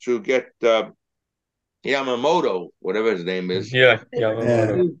to get Yamamoto, whatever his name is. Yeah,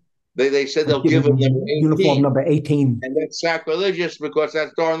 Yamamoto. They said they'll give him uniform number 18. And that's sacrilegious because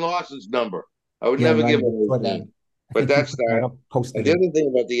that's Darn Larson's number. I would never give him 18. But that's that. And the other thing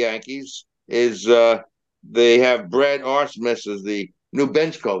about the Yankees is they have Brad Arsmus as the new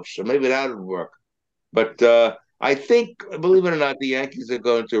bench coach, so maybe that would work. But I think, believe it or not, the Yankees are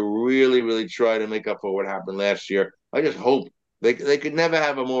going to really, really try to make up for what happened last year. I just hope they could never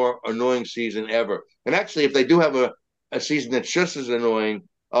have a more annoying season ever. And actually, if they do have a season that's just as annoying,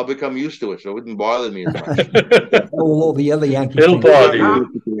 I'll become used to it, so it wouldn't bother me as much. All the other Yankees. He'll bother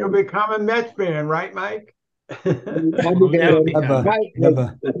you. You'll become a Mets fan, right, Mike? Never.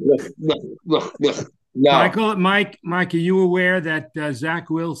 No. Mike, are you aware that Zach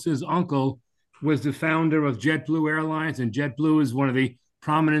Wilson's uncle was the founder of JetBlue Airlines, and JetBlue is one of the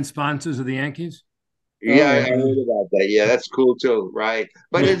prominent sponsors of the Yankees? Yeah, I heard about that. Yeah, that's cool too, right?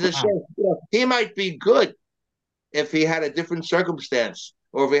 But it's a shame. He might be good if he had a different circumstance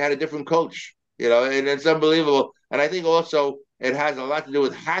or if he had a different coach. And it's unbelievable. And I think also it has a lot to do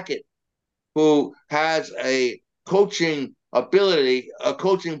with Hackett, who has a coaching ability, a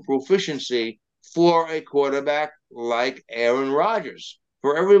coaching proficiency for a quarterback like Aaron Rodgers.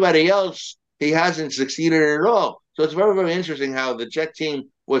 For everybody else, he hasn't succeeded at all. So it's very, very interesting how the Jet team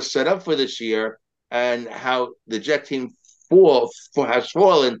was set up for this year and how the Jet team has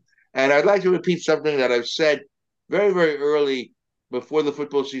fallen. And I'd like to repeat something that I've said very, very early before the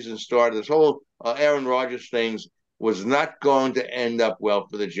football season started. This whole Aaron Rodgers things was not going to end up well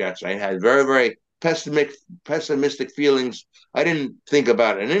for the Jets. I had very, very pessimistic feelings. I didn't think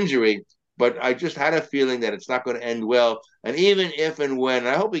about an injury, but I just had a feeling that it's not going to end well. And even if and when,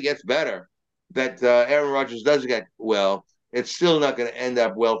 I hope he gets better, that Aaron Rodgers does get well, it's still not going to end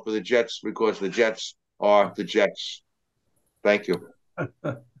up well for the Jets because the Jets are the Jets. Thank you.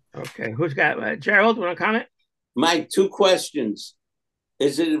 Okay. Who's got Gerald, want to comment? Mike, two questions.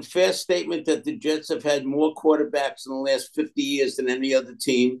 Is it a fair statement that the Jets have had more quarterbacks in the last 50 years than any other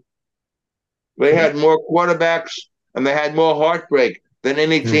team? They had more quarterbacks and they had more heartbreak than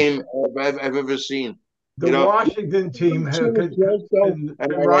any team I've ever seen. The Washington team could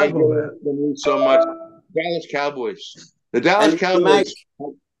rival them so much. Dallas Cowboys. The Dallas Cowboys.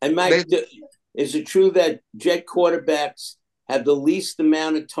 Mike, is it true that Jet quarterbacks have the least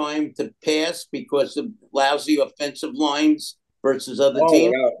amount of time to pass because of lousy offensive lines versus other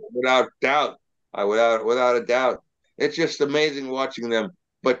teams? Without doubt. Without a doubt. It's just amazing watching them.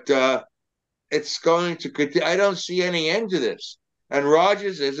 But it's going to continue. I don't see any end to this. And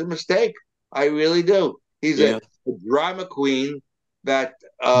Rodgers is a mistake. I really do. He's a drama queen that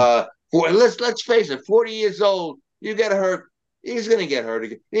let's face it, 40 years old, you get hurt He's going to get hurt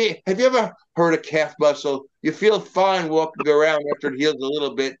again. Have you ever hurt a calf muscle? You feel fine walking around after it heals a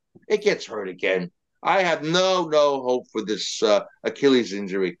little bit. It gets hurt again. I have no hope for this Achilles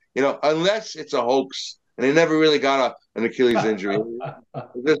injury. Unless it's a hoax, and he never really got an Achilles injury.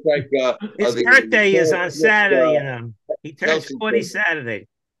 Just like his birthday is on Saturday. He turns 40 Saturday.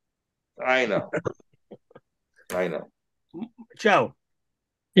 I know. Joe.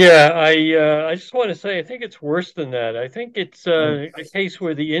 Yeah, I just want to say I think it's worse than that. I think it's a case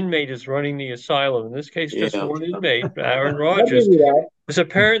where the inmate is running the asylum. In this case, just one inmate, Aaron Rodgers, is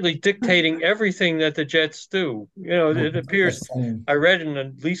apparently dictating everything that the Jets do. It appears I read in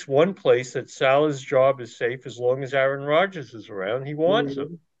at least one place that Salah's job is safe as long as Aaron Rodgers is around. He wants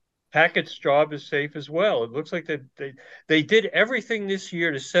him. Hackett's job is safe as well. It looks like they did everything this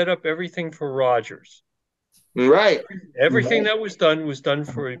year to set up everything for Rodgers. Right. Everything that was done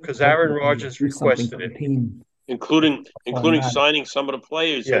because Aaron Rodgers requested it, including signing some of the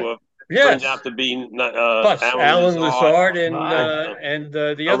players who have turned out to be Alan Lazard and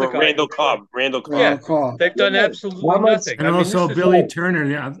the other guy, Randall Cobb. They've done absolutely nothing. And also Billy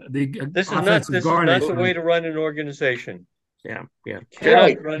Turner, this is not the way to run an organization. Yeah.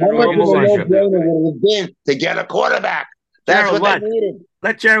 Right. How much of a no-brainer would it have been to get a quarterback? That's what they needed.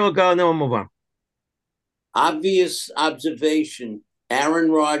 Let Gerald go, and then we'll move on. Obvious observation. Aaron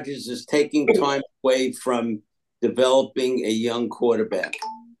Rodgers is taking time away from developing a young quarterback.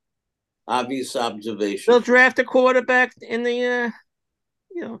 Obvious observation. They'll draft a quarterback in the,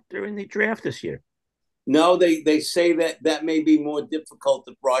 during the draft this year. No, they say that may be more difficult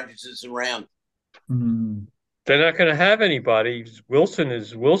if Rodgers is around. They're not going to have anybody. Wilson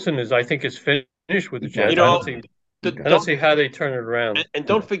is I think is finished with the Jets. I don't see how they turn it around. And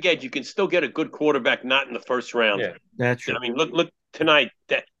don't forget, you can still get a good quarterback not in the first round. Yeah, that's true. I mean, look tonight.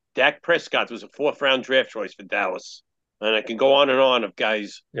 Dak Prescott was a 4th-round draft choice for Dallas, and I can go on and on of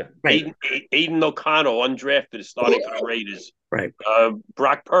guys. Yeah, right. Aiden O'Connell, undrafted, is starting for the Raiders. Right.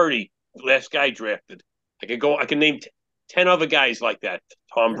 Brock Purdy, last guy drafted. I can name 10 other guys like that.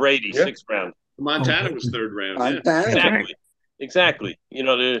 Tom Brady, 6th round. Montana was 3rd round. Yeah. Exactly.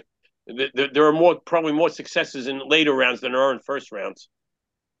 There are probably more successes in later rounds than there are in first rounds.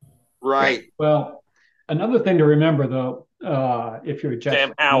 Right. Well, another thing to remember, though, if you're a Jets,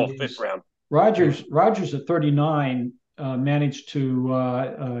 Sam Howell, 5th round. Rodgers at 39 managed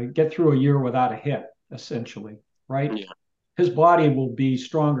to get through a year without a hit, essentially, right? Yeah. His body will be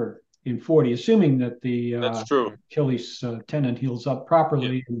stronger in 40, assuming that the That's true. Achilles tendon heals up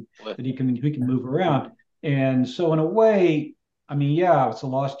properly and that he can move around. And so in a way, I mean, it's a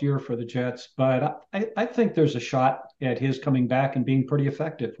lost year for the Jets, but I think there's a shot at his coming back and being pretty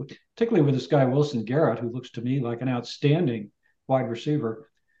effective, particularly with this guy Wilson Garrett, who looks to me like an outstanding wide receiver.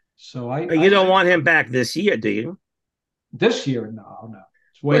 So you don't want him back this year, do you? This year, no.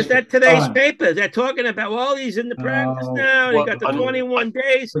 Was that today's paper? They're talking about, he's in the practice now. He got the 21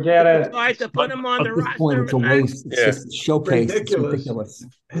 days. Forget it. Tried to put him on the roster. Point, it's a waste. It's just a showcase. Ridiculous.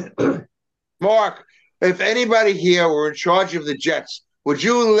 It's ridiculous. Mark, if anybody here were in charge of the Jets, would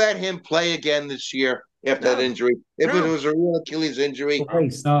you let him play again this year after that injury? If it was a real Achilles injury?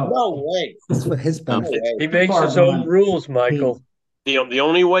 No way. That's what his benefit. He makes his own rules, Michael. The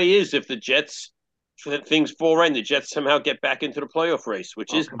only way is if the Jets, things fall right, and the Jets somehow get back into the playoff race,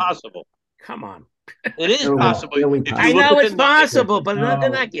 which is possible. Come on. It is possible. I know it's possible, but they're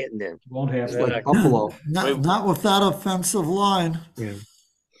not getting there. Won't have like Buffalo. Not with that offensive line. Yeah.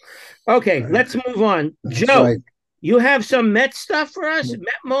 Okay, let's move on. Joe, you have some Met stuff for us?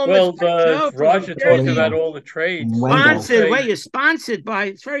 Met moments? Well, Roger talked about all the trades. You're sponsored by,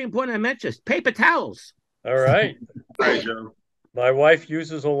 it's very important I mention, paper towels. All right. Right, Joe. My wife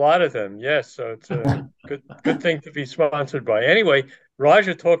uses a lot of them. Yes, so it's a good thing to be sponsored by. Anyway,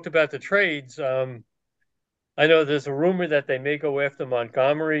 Roger talked about the trades. I know there's a rumor that they may go after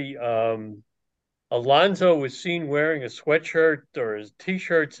Montgomery. Alonso was seen wearing a sweatshirt or a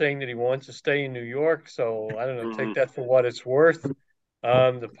T-shirt saying that he wants to stay in New York. So I don't know, take that for what it's worth.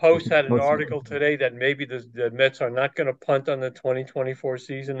 The Post had an article today that maybe the Mets are not going to punt on the 2024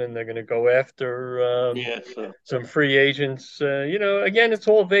 season and they're going to go after some free agents. Again, it's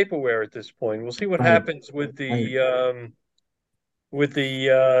all vaporware at this point. We'll see what happens with the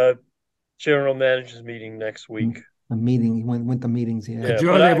general managers meeting next week. A meeting, went the meetings,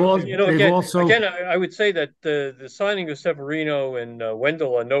 Joe, I would say that the signing of Severino and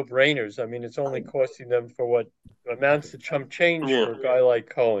Wendell are no-brainers. I mean, it's only costing them for what amounts to chump change for a guy like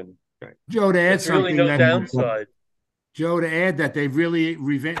Cohen. Right. Joe, to add There's something, really no downside. Joe, to add that they've really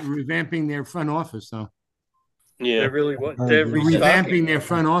revamping their front office, though. Yeah, they're revamping their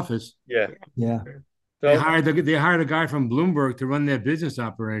front office. Yeah. They hired a guy from Bloomberg to run their business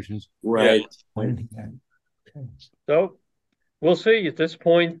operations. Right. Yeah. So we'll see. At this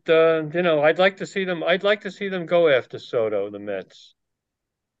point, I'd like to see them. I'd like to see them go after Soto, the Mets.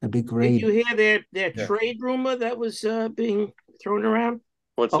 That'd be great. Did you hear their trade rumor that was being thrown around?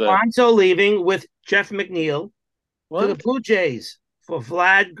 What's Alonso leaving with Jeff McNeil to the Blue Jays for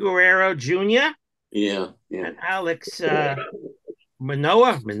Vlad Guerrero Jr. Yeah. And Alex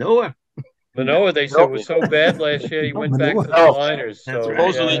Manoah. Manoah, they said, was so bad last year. He went back to the minors. So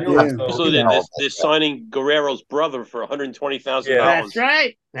supposedly they're signing Guerrero's brother for $120,000. That's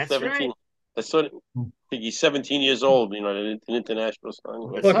right. That's 17. right. That's what, I think he's 17 years old. An international signing.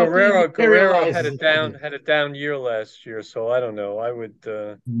 Look, Guerrero had a down year last year, so I don't know. I would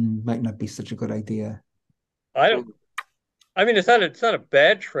might not be such a good idea. I mean, it's not a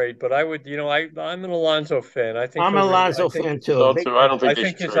bad trade, but I would, I'm an Alonso fan. I think I'm an Alonso fan too. I don't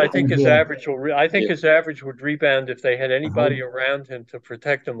think his average would rebound if they had anybody around him to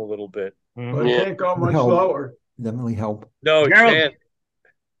protect him a little bit. But it can't go much lower. Definitely help. No, it can't.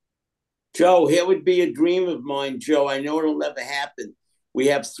 Joe, here would be a dream of mine, Joe. I know it'll never happen. We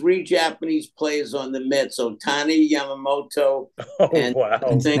have 3 Japanese players on the Mets: Tourney, Yamamoto,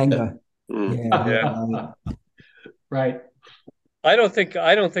 and Senga. Yeah. Right. I don't think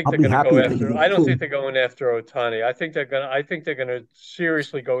they're going to go after. I don't think they're going after Ohtani. I think they're going to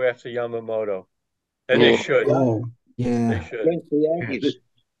seriously go after Yamamoto, and they should. They should.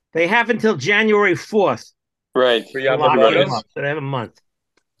 They have until January 4th. Right. For Yamamoto. So they have a month.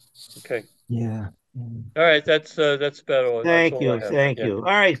 Okay. Yeah. All right. That's better. Thank you. All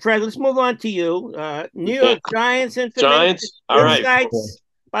right, Fred. Let's move on to you. New York Giants information. Giants. All right.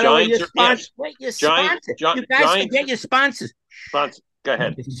 By the way, your sponsor. Wait, your sponsor. You guys forget your sponsors. Sponsor. Go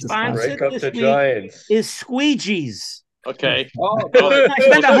ahead. Sponsor this week Giants is Squeegees. Okay. I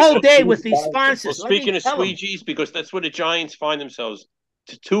spent a whole day with these sponsors. Well, speaking of squeegees, because that's where the Giants find themselves.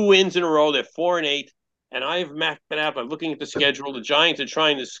 2 wins in a row. They're 4-8, and I've mapped it out. I'm looking at the schedule. The Giants are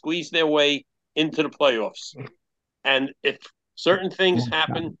trying to squeeze their way into the playoffs, and if certain things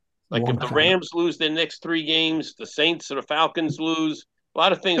happen, like if the Rams lose their next 3 games, the Saints or the Falcons lose, a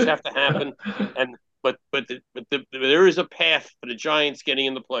lot of things have to happen, but there is a path for the Giants getting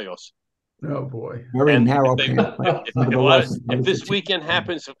in the playoffs. Oh boy! Very narrow path. If this weekend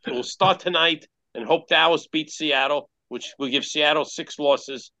happens, we'll start tonight and hope Dallas beats Seattle, which will give Seattle 6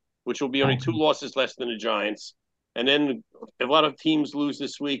 losses, which will be only 2 losses less than the Giants. And then a lot of teams lose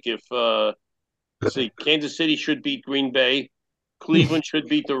this week. If let's see, Kansas City should beat Green Bay, Cleveland should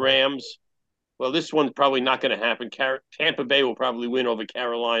beat the Rams. Well, this one's probably not going to happen. Tampa Bay will probably win over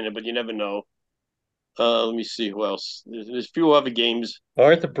Carolina, but you never know. Let me see who else. There's a few other games.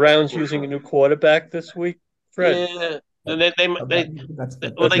 Aren't the Browns using a new quarterback this week, Fred? Yeah. The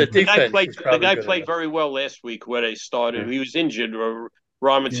guy played very well last week where they started. He was injured.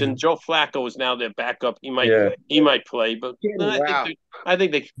 Robinson, Joe Flacco is now their backup. He might play, but I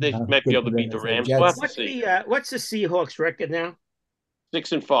think they might be able to beat the Rams. We'll have to see. What's the Seahawks record now?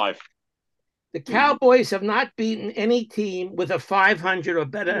 6-5. The Cowboys have not beaten any team with a 500 or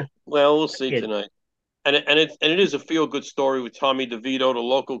better. Well, we'll see tonight. And it is a feel good story with Tommy DeVito, the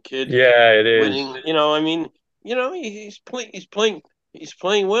local kid. Yeah, it is. Winning. He's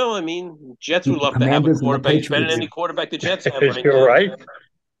playing well. I mean, Jets would love to have a quarterback. He's better than any quarterback the Jets have right You're now. right.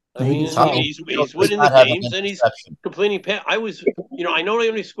 I mean, he's winning the games and he's completing. I know they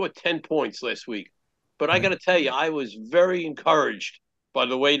only scored 10 points last week, but I got to tell you, I was very encouraged by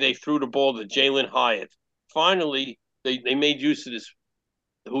the way they threw the ball to Jalen Hyatt. Finally, they made use of this.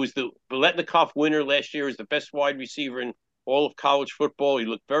 Who's the Biletnikoff winner last year? Is the best wide receiver in all of college football. He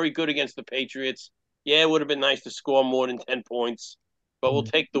looked very good against the Patriots. Yeah, it would have been nice to score more than 10 points, but we'll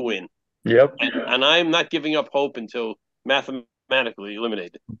take the win. Yep. And I'm not giving up hope until mathematically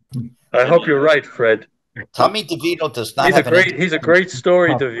eliminated. I hope you're right, Fred. Tommy DeVito does not He's a great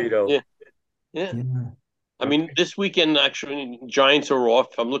story, DeVito. Yeah. I mean, this weekend, actually, Giants are off.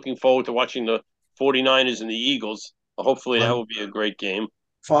 I'm looking forward to watching the 49ers and the Eagles. Hopefully, that will be a great game.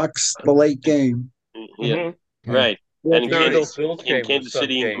 Fox, the late game. Yeah, right. And Kansas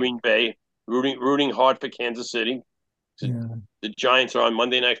City and Green Bay, rooting hard for Kansas City. The Giants are on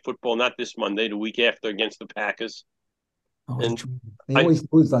Monday Night Football, not this Monday, the week after against the Packers. They always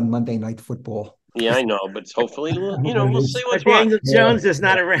lose on Monday Night Football. Yeah, I know, but hopefully, we'll see what's what. Daniel Jones is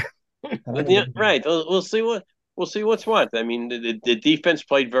not around. Yeah, right. We'll see what's what. I mean, the defense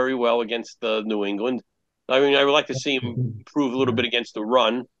played very well against New England. I mean, I would like to see him improve a little bit against the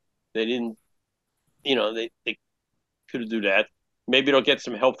run. They didn't, they could do that. Maybe they'll get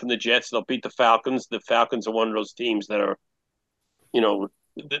some help from the Jets. They'll beat the Falcons. The Falcons are one of those teams that are,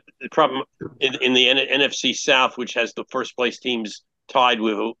 the problem in the NFC South, which has the first place teams tied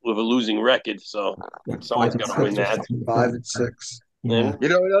with a losing record, so someone's got to win that. 5-6. Yeah. You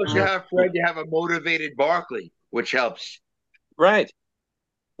know what else you have, Fred? You have a motivated Barkley, which helps. Right.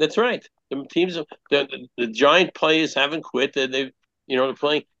 That's right. The teams, the Giant players haven't quit. They're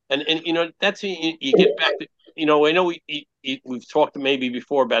playing, and that's you get back to I know we've talked maybe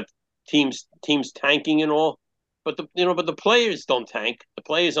before about teams tanking and all, but the players don't tank. The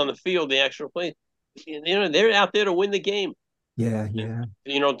players on the field, the actual players, they're out there to win the game. Yeah.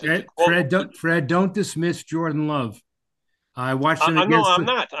 Fred, don't dismiss Jordan Love. I watched him. I'm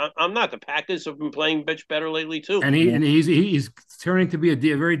not. I'm not. The Packers have been playing much better lately too, and he's turning to be a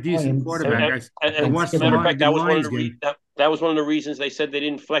very decent quarterback. And matter of fact, that was one of the reasons they said they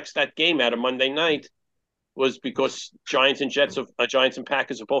didn't flex that game out of Monday night, was because Giants and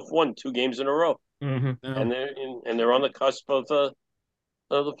Packers have both won 2 games in a row, and they're on the cusp of the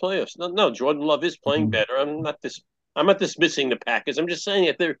playoffs. No, Jordan Love is playing better. I'm not dismissing the Packers. I'm just saying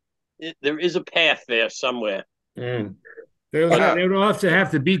that there is a path there somewhere. They would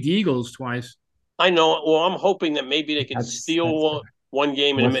have to beat the Eagles twice. I know. Well, I'm hoping that maybe they can steal one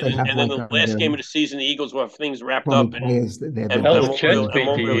game and then the last game of the season, the Eagles will have things wrapped up and won't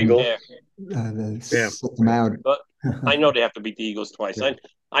really care. Set them out. But I know they have to beat the Eagles twice.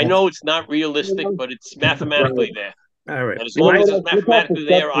 I know it's not realistic, but it's mathematically there. All right. And as long as it's mathematically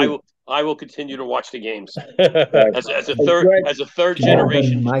there, I will continue to watch the games as a third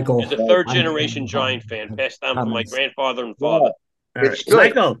generation Giant fan, passed down from my grandfather and father. It's good.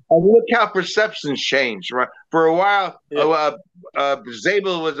 Michael, and look how perceptions change. Right, for a while,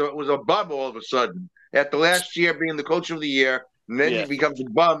 Zabel was a bum all of a sudden. After last year being the coach of the year, and then he becomes a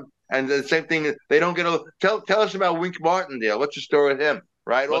bum. And the same thing, they don't get a tell us about Wink Martindale. What's the story with him?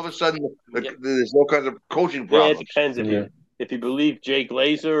 Right, all of a sudden, there's all kinds of coaching problems. Yeah, it depends if you believe Jay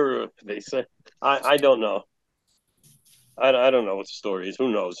Glazer, or if they say I don't know. I don't know what the story is.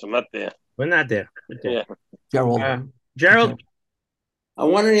 Who knows? I'm not there. We're not there. Yeah, Gerald. I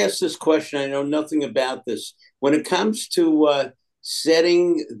wanted to ask this question. I know nothing about this. When it comes to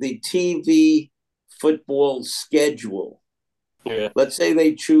setting the TV football schedule, let's say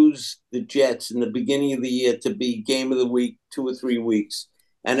they choose the Jets in the beginning of the year to be game of the week 2 or 3 weeks.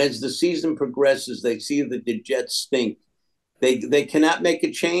 And as the season progresses, they see that the Jets stink. They cannot make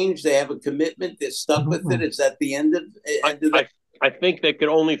a change. They have a commitment. They're stuck with it. It's at the end of I think they could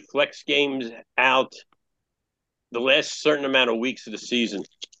only flex games out the last certain amount of weeks of the season.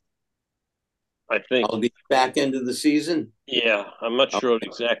 I think. The back end of the season? Yeah, I'm not sure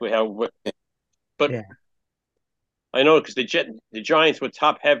exactly how. But I know because the Giants were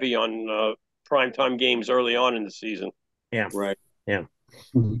top heavy on primetime games early on in the season. Yeah. Right. Yeah.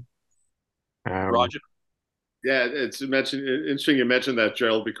 Roger? Yeah, it's interesting you mentioned that,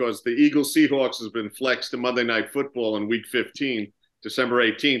 Gerald, because the Eagles Seahawks has been flexed to Monday Night Football in Week 15, December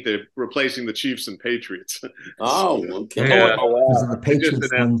 18th. They're replacing the Chiefs and Patriots. Oh, okay. Yeah. The Patriots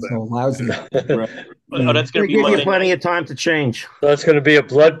done so lousy. Oh, that's going to be give you plenty of time to change. That's going to be a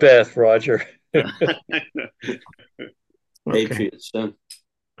bloodbath, Roger. Patriots. Huh?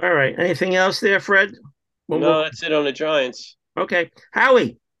 All right. Anything else there, Fred? No, that's it on the Giants. Okay.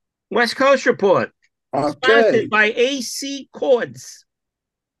 Howie, West Coast Report. Sponsored by AC Cords.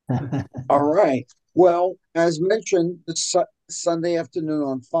 All right. Well, as mentioned, this Sunday afternoon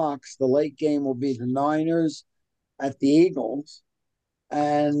on Fox, the late game will be the Niners at the Eagles.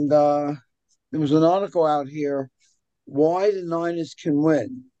 And there was an article out here why the Niners can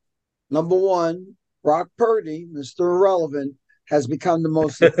win. Number one, Brock Purdy, Mr. Irrelevant, has become the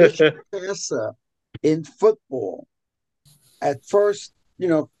most efficient passer in football. At first,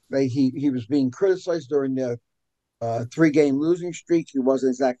 he was being criticized during the 3-game losing streak. He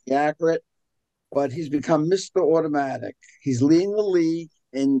wasn't exactly accurate, but he's become Mr. Automatic. He's leading the league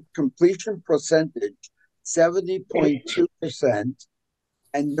in completion percentage, 70.2%,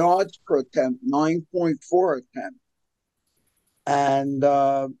 and yards per attempt, 9.4 attempt. And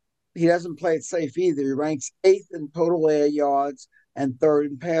he doesn't play it safe either. He ranks 8th in total air yards and 3rd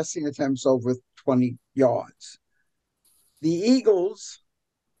in passing attempts over 20 yards. The Eagles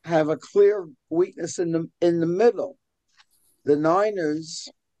have a clear weakness in the middle. The Niners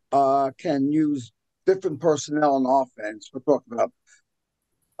can use different personnel on offense. We're talking about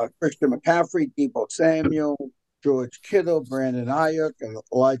Christian McCaffrey, Deebo Samuel, George Kittle, Brandon Ayuk, and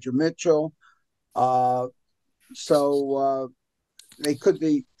Elijah Mitchell. So they could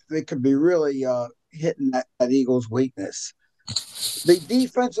be really hitting that Eagles' weakness. The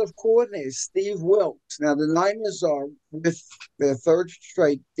defensive coordinator, Steve Wilks. Now, the Niners are with their 3rd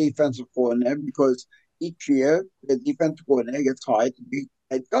straight defensive coordinator because each year the defensive coordinator gets hired to be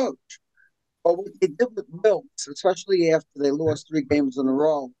head coach. But what they did with Wilkes, especially after they lost 3 games in a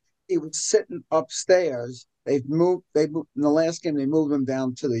row, he was sitting upstairs. They moved in the last game. They moved him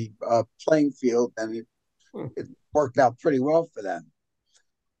down to the playing field, and it worked out pretty well for them.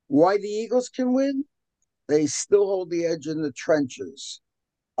 Why the Eagles can win? They still hold the edge in the trenches.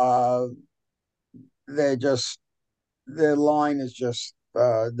 Their line is just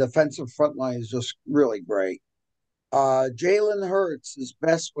defensive front line is just really great. Jalen Hurts is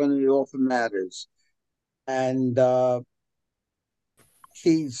best when it often matters, and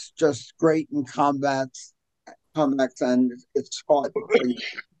he's just great in comebacks, and it's hard to bring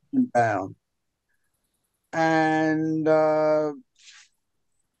him down. And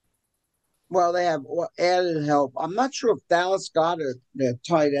they have added help. I'm not sure if Dallas Goedert, their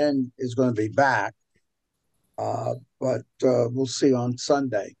tight end, is going to be back, but we'll see on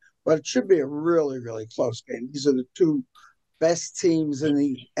Sunday. But it should be a really, really close game. These are the two best teams in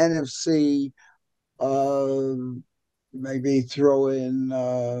the NFC. Maybe throw in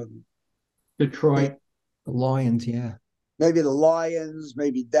Detroit, the Lions, yeah. Maybe the Lions,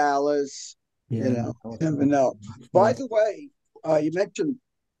 maybe Dallas. Yeah, you never know. By the way, you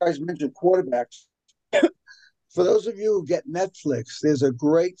guys mentioned quarterbacks. For those of you who get Netflix, there's a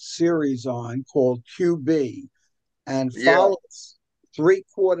great series on called QB, and follows 3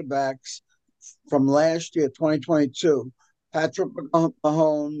 quarterbacks from last year, 2022. Patrick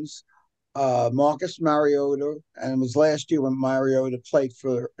Mahomes, Marcus Mariota, and it was last year when Mariota played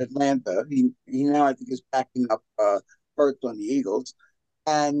for Atlanta. He now, I think, is backing up Hurts on the Eagles,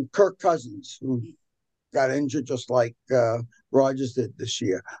 and Kirk Cousins, who got injured just like Rodgers did this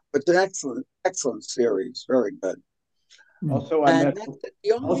year. But it's an excellent series, very good. Also on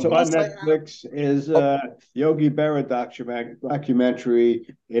Netflix is Yogi Berra documentary.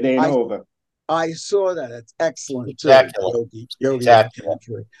 It ain't over. I saw that. It's excellent. Exactly. Yogi Exactly.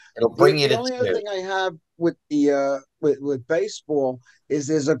 It'll bring you to the only other thing I have with the with baseball is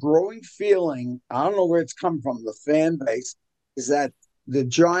there's a growing feeling. I don't know where it's come from. The fan base is that the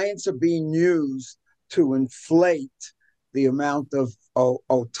Giants are being used to inflate the amount of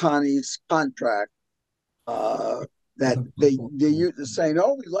Ohtani's contract. That they're saying,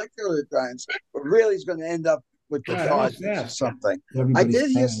 "Oh, we like the other Giants," but really he's going to end up with the Dodgers or something. I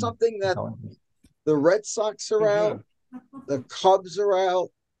did hear something that the Red Sox are out, the Cubs are out,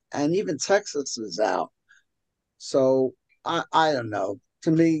 and even Texas is out. So I don't know.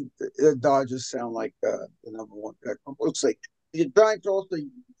 To me, the Dodgers sound like the number 1 pick. We'll see. The Giants are also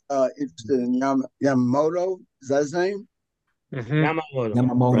interested in Yamamoto. Is that his name? Mm-hmm.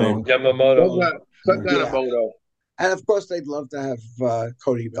 Yamamoto. Yamamoto. And of course, they'd love to have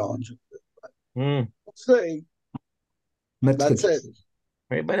Cody Bellinger. We'll see. That's it.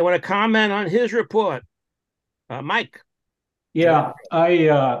 Anybody want to comment on his report? Mike? Yeah,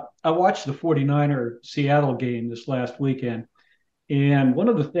 I watched the 49er Seattle game this last weekend. And one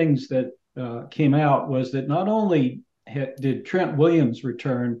of the things that came out was that not only did Trent Williams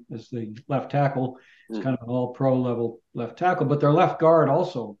return as the left tackle, it's kind of an all-pro level left tackle, but their left guard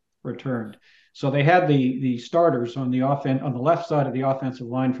also returned. So they had the starters on the left side of the offensive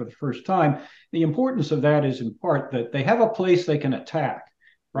line for the first time. The importance of that is in part that they have a place they can attack,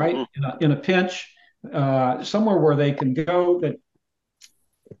 right? In a pinch, somewhere where they can go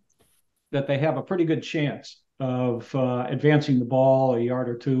that they have a pretty good chance of advancing the ball a yard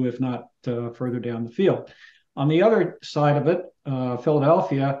or two, if not further down the field. On the other side of it,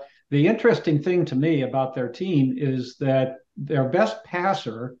 Philadelphia, the interesting thing to me about their team is that their best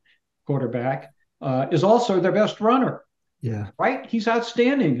quarterback, is also their best runner. Yeah. Right? He's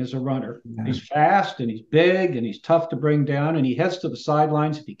outstanding as a runner. Yeah. He's fast and he's big and he's tough to bring down, and he heads to the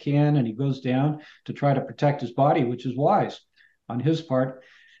sidelines if he can, and he goes down to try to protect his body, which is wise on his part.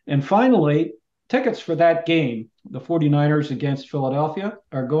 And finally, tickets for that game, the 49ers against Philadelphia,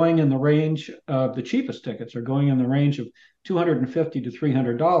 are going in the range of the cheapest tickets are going in the range of $250 to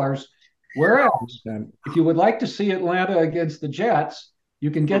 $300. Whereas if you would like to see Atlanta against the Jets, you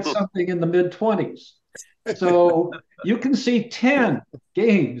can get something in the mid-20s. So you can see 10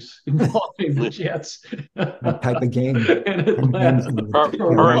 games involving the Jets. That type of game.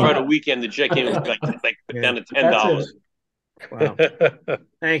 Or on a weekend, the Jet game would be like down to $10. Wow.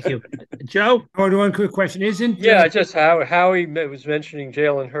 Thank you. Joe? One quick question. Just Howie was mentioning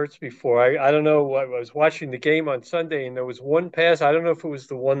Jalen Hurts before. I don't know. I was watching the game on Sunday, and there was one pass. I don't know if it was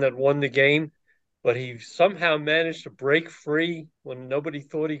the one that won the game, but he somehow managed to break free when nobody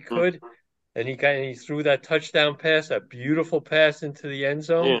thought he could, and he threw that touchdown pass, that beautiful pass into the end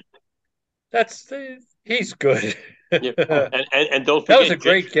zone. He's good. And don't forget that was a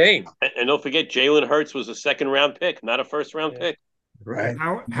great game. And don't forget, Jalen Hurts was a 2nd-round pick, not a 1st-round pick. Right.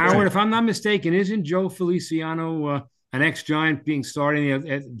 Howard, if I'm not mistaken, isn't Joe Feliciano an ex-Giant being starting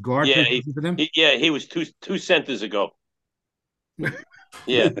at guard for them? He was two centers ago.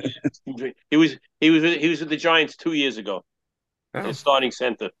 Yeah, he was with the Giants 2 years ago. His starting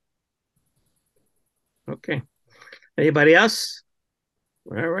center. Okay. Anybody else?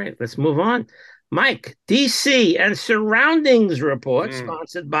 All right, let's move on. Mike, DC and surroundings report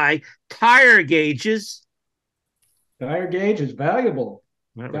sponsored by Tire Gauges. Tire Gauge is valuable.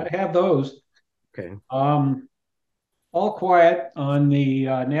 Got to have those. Okay. All quiet on the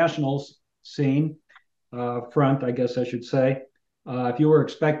Nationals scene front, I guess I should say. If you were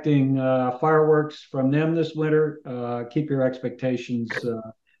expecting fireworks from them this winter, keep your expectations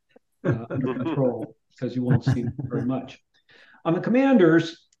under control because you won't see very much. On the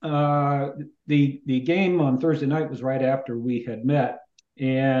Commanders, the game on Thursday night was right after we had met,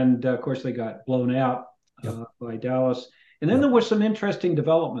 and of course they got blown out by Dallas. And then there were some interesting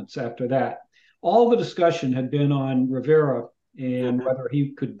developments after that. All the discussion had been on Rivera and whether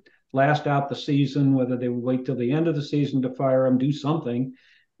he could last out the season, whether they would wait till the end of the season to fire him, do something.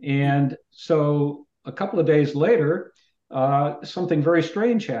 And so a couple of days later, something very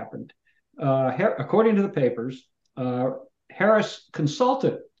strange happened. According to the papers, Harris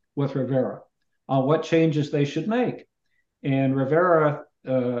consulted with Rivera on what changes they should make. And Rivera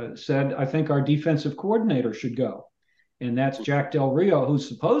said, I think our defensive coordinator should go. And that's Jack Del Rio, who's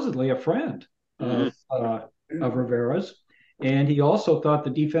supposedly a friend of Rivera's. And he also thought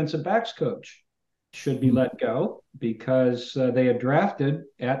the defensive backs coach should be let go because they had drafted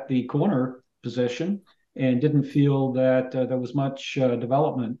at the corner position and didn't feel that there was much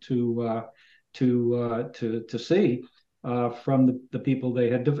development to see from the people they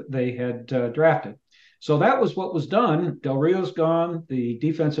had drafted. So that was what was done. Del Rio's gone. The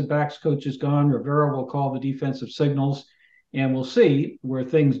defensive backs coach is gone. Rivera will call the defensive signals, and we'll see where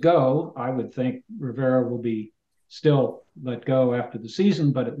things go. I would think Rivera will be still let go after the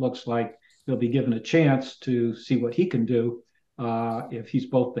season, but it looks like he'll be given a chance to see what he can do if he's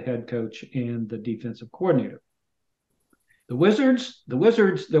both the head coach and the defensive coordinator. The Wizards,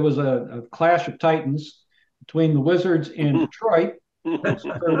 there was a clash of titans between the Wizards and Detroit. This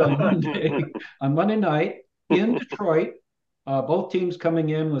occurred on Monday night in Detroit. Both teams coming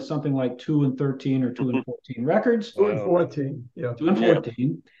in with something like 2-13 or 2-14 records. 2-14, yeah.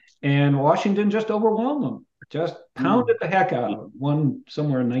 2-14, and Washington just overwhelmed them, just pounded the heck out of them. Won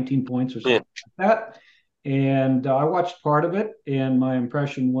somewhere 19 points or something like that. And I watched part of it, and my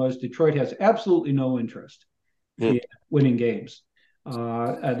impression was Detroit has absolutely no interest in winning games.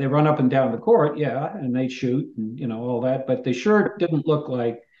 They run up and down the court, and they shoot and all that, but they sure didn't look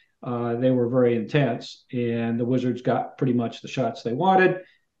like they were very intense. And the Wizards got pretty much the shots they wanted,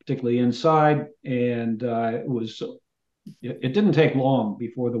 particularly inside. And it didn't take long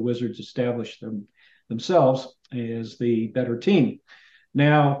before the Wizards established themselves as the better team.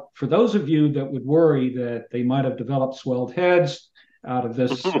 Now, for those of you that would worry that they might have developed swelled heads out of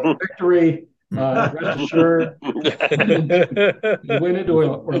this victory, rest assured, you went into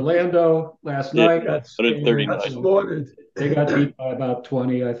Orlando last night. They got beat by about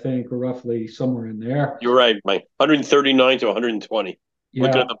 20, I think, or roughly somewhere in there. You're right, Mike. 139 to 120. Yeah.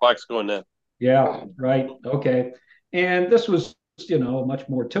 Looking at the box score now. Yeah, right. Okay. And this was, much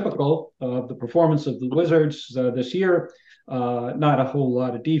more typical of the performance of the Wizards this year. Not a whole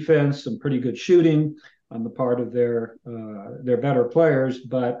lot of defense, some pretty good shooting on the part of their better players,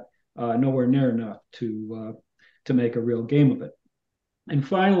 but nowhere near enough to make a real game of it. And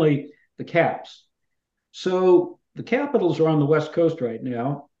finally, the Caps. So the Capitals are on the West Coast right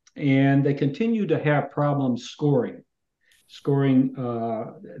now, and they continue to have problems scoring.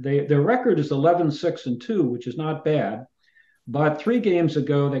 Their record is 11-6-2, which is not bad. But 3 games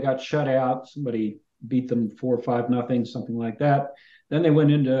ago, they got shut out. Somebody beat them 4-5-0, something like that. Then they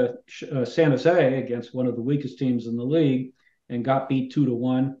went into San Jose against one of the weakest teams in the league and got beat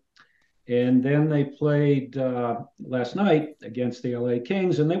 2-1. And then they played last night against the LA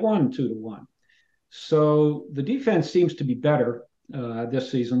Kings, and they won 2-1. So the defense seems to be better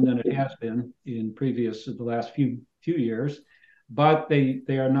this season than it has been in the last few years, but they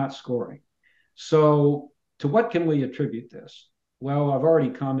are not scoring. So to what can we attribute this? Well, I've already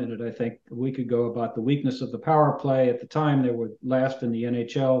commented, I think, a week ago about the weakness of the power play. At the time, they were last in the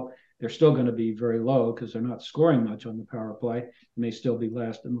NHL. They're still going to be very low because they're not scoring much on the power play. They may still be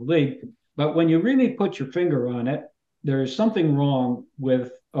last in the league. But when you really put your finger on it, there is something wrong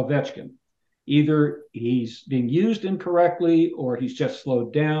with Ovechkin. Either he's being used incorrectly or he's just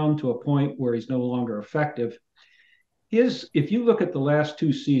slowed down to a point where he's no longer effective. If you look at the last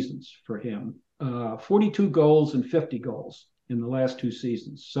 2 seasons for him, 42 goals and 50 goals in the last 2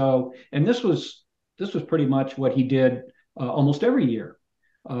 seasons. So, and this was pretty much what he did almost every year.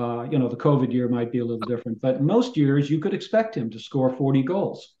 The COVID year might be a little different, but most years you could expect him to score 40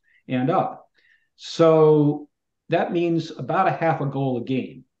 goals and up. So that means about a half a goal a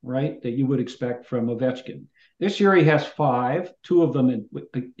game, right? That you would expect from Ovechkin. This year he has 5, 2 of them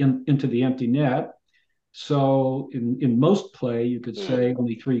into the empty net. So in most play, you could say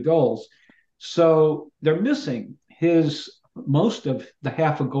only 3 goals. So they're missing most of the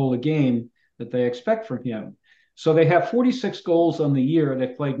half a goal a game that they expect from him. So they have 46 goals on the year.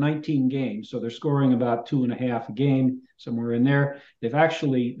 They've played 19 games, so they're scoring about 2.5 a game, somewhere in there. They've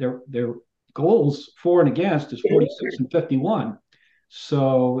actually their goals for and against is 46 and 51.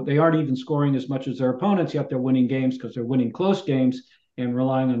 So they aren't even scoring as much as their opponents, yet they're winning games because they're winning close games and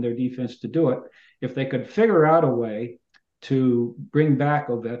relying on their defense to do it. If they could figure out a way to bring back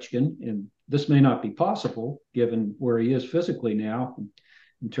Ovechkin, and this may not be possible given where he is physically now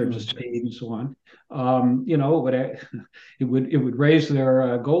in terms of speed and so on, it would raise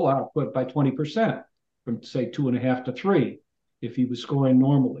their goal output by 20% from say 2.5 to 3 if he was scoring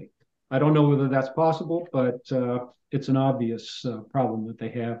normally. I don't know whether that's possible, but it's an obvious problem that they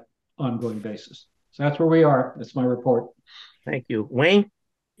have ongoing basis. So that's where we are. That's my report. Thank you. Wayne?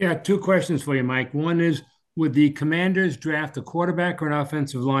 Yeah, 2 questions for you, Mike. One is, would the Commanders draft a quarterback or an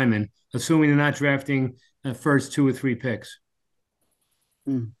offensive lineman, assuming they're not drafting the first 2 or 3 picks?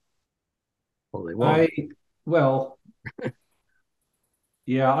 Well, they won't.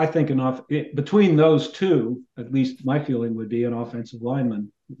 Yeah, I think between those 2, at least my feeling would be an offensive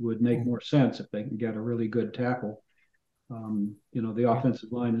lineman would make more sense if they can get a really good tackle. The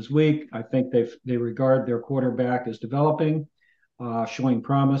offensive line is weak. I think they regard their quarterback as developing, showing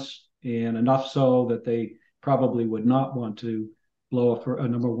promise, and enough so that they probably would not want to blow up for a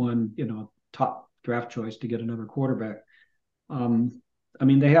number 1, top draft choice to get another quarterback.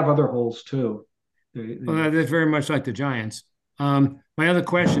 They have other holes too. That's very much like the Giants. My other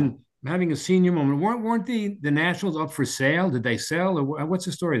question, I'm having a senior moment. Weren't the Nationals up for sale? Did they sell? Or what's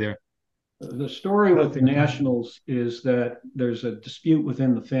the story there? The story with the Nationals is that there's a dispute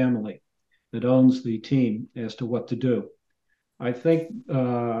within the family that owns the team as to what to do. I think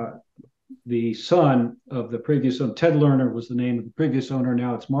the son of the previous owner, Ted Lerner was the name of the previous owner.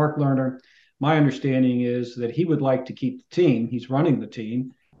 Now it's Mark Lerner. My understanding is that he would like to keep the team. He's running the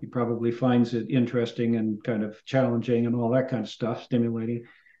team. He probably finds it interesting and kind of challenging and all that kind of stuff, stimulating.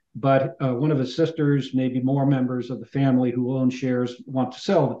 But one of his sisters, maybe more members of the family who own shares, want to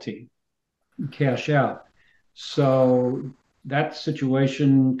sell the team, cash out. So that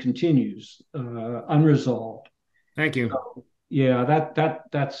situation continues unresolved. Thank you. So, yeah,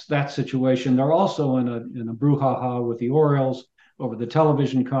 that's that situation. They're also in a brouhaha with the Orioles over the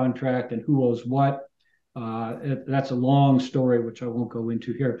television contract and who owes what. That's a long story, which I won't go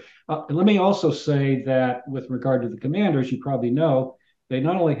into here. Let me also say that with regard to the Commanders, you probably know, they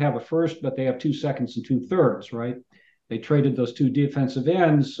not only have a first, but they have 2 seconds and 2 thirds, right? They traded those 2 defensive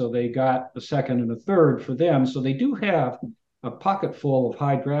ends, so they got a second and a third for them. So they do have a pocket full of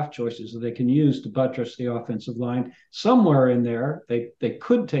high draft choices that they can use to buttress the offensive line. Somewhere in there, they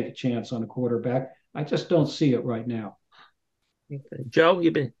could take a chance on a quarterback. I just don't see it right now. Okay. Joe,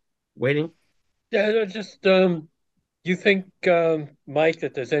 you've been waiting? Yeah, just you think, Mike,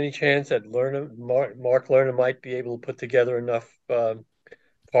 that there's any chance that Mark Lerner might be able to put together enough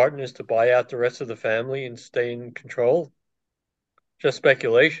partners to buy out the rest of the family and stay in control? Just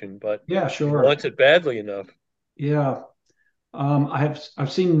speculation, but yeah, sure. He wants it badly enough. Yeah,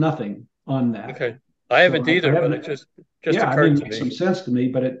 I've seen nothing on that. Okay, I haven't either, but it just occurred to me. Makes some sense to me,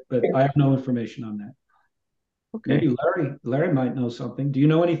 but I have no information on that. Okay, maybe Larry might know something. Do you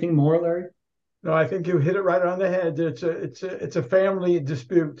know anything more, Larry? No, I think you hit it right on the head. It's a family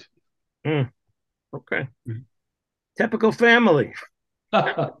dispute. Okay, typical family.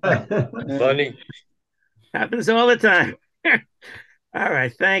 Funny. Happens all the time. All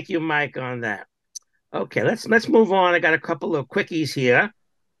right, thank you, Mike, on that. Okay, let's move on. I got a couple of quickies here.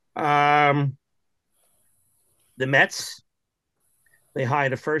 The Mets, they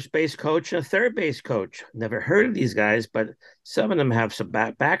hired a first base coach and a third base coach. Never heard of these guys, but some of them have some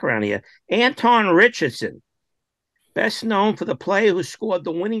background here. Anton Richardson, best known for the player who scored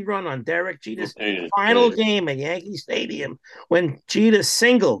the winning run on Derek Jeter's final game at Yankee Stadium when Jeter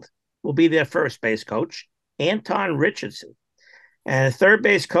singled, will be their first base coach, Anton Richardson. And a third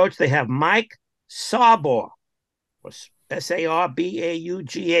base coach, they have Mike Sarbaugh,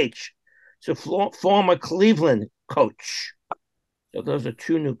 Sarbaugh. So former Cleveland coach. So those are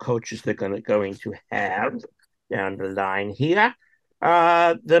 2 new coaches they're going to have down the line here.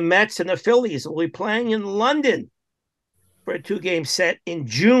 The Mets and the Phillies will be playing in London for a 2-game set in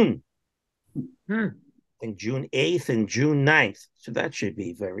June. In June 8th and June 9th. So that should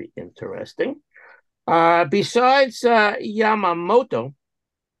be very interesting. Besides Yamamoto,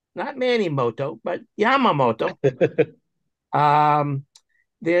 not Manimoto, but Yamamoto,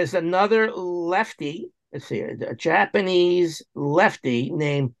 there's another lefty. Let's see, a Japanese lefty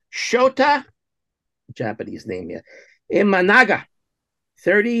named Shota, Japanese name here, Imanaga,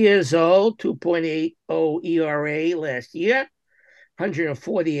 30 years old, 2.80 ERA last year,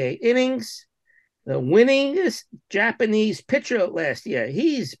 148 innings. The winningest Japanese pitcher last year.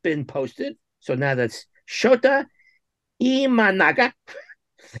 He's been posted. So now that's Shota Imanaga.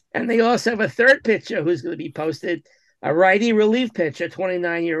 And they also have a third pitcher who's going to be posted, a righty relief pitcher,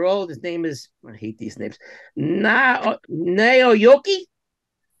 29-year-old. His name is, I hate these names, Naoyoki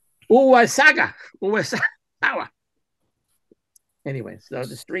Uwasaga. Anyway, so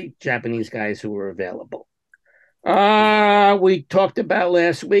there's 3 Japanese guys who were available. We talked about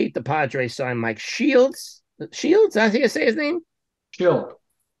last week, the Padres signed Mike Shields. Shields, I think I say his name? Shield.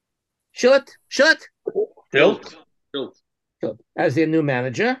 As their new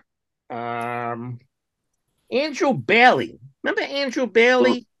manager. Andrew Bailey. Remember Andrew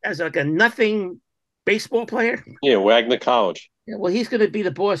Bailey as like a nothing baseball player? Yeah, Wagner College. Yeah, well, he's going to be the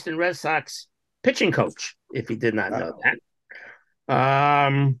Boston Red Sox pitching coach, if you did not know that.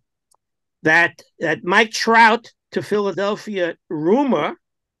 That Mike Trout to Philadelphia rumor,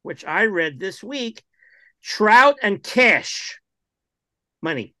 which I read this week, Trout and cash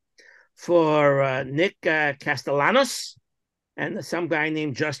money for Nick Castellanos and some guy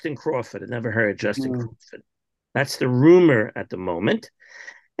named Justin Crawford. I never heard of Justin Crawford. That's the rumor at the moment.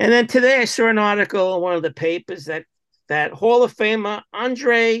 And then today I saw an article in one of the papers that Hall of Famer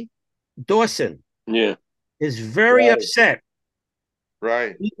Andre Dawson is very upset.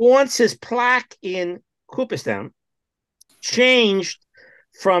 Right. He wants his plaque in Cooperstown changed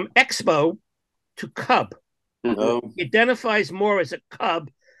from Expo to Cub. He identifies more as a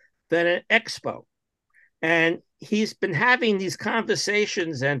Cub than an Expo. And he's been having these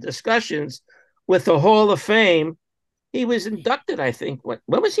conversations and discussions with the Hall of Fame. He was inducted, I think. When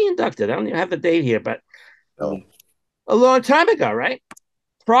was he inducted? I don't even have the date here, but a long time ago, right?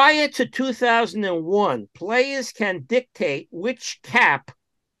 Prior to 2001, players can dictate which cap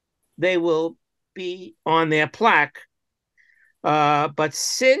they will be on their plaque. But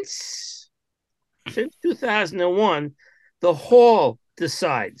since 2001, the Hall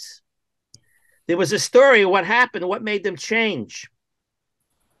decides. There was a story of what happened, what made them change.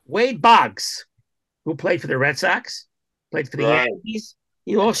 Wade Boggs, who played for the Red Sox, played for the Yankees.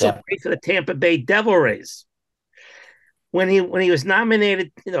 He also played for the Tampa Bay Devil Rays. When he was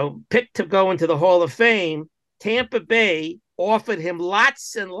nominated, picked to go into the Hall of Fame, Tampa Bay offered him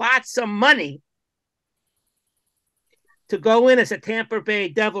lots and lots of money to go in as a Tampa Bay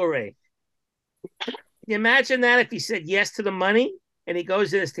Devil Ray. Can you imagine that if he said yes to the money and he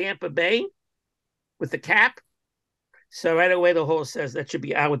goes in as Tampa Bay with the cap? So right away, the Hall says that should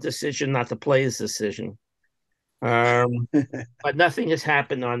be our decision, not the player's decision. But nothing has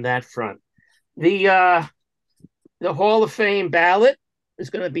happened on that front. The Hall of Fame ballot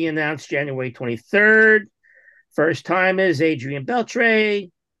is going to be announced January 23rd. First timers, Adrian Beltre,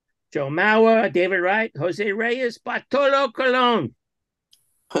 Joe Mauer, David Wright, Jose Reyes, Bartolo Colon.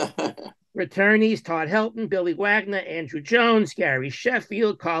 Returnees, Todd Helton, Billy Wagner, Andrew Jones, Gary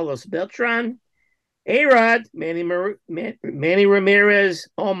Sheffield, Carlos Beltran, A-Rod, Manny Ramirez,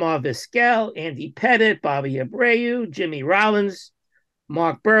 Omar Vizquel, Andy Pettit, Bobby Abreu, Jimmy Rollins,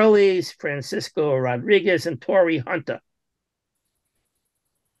 Mark Burley, Francisco Rodriguez, and Torrey Hunter.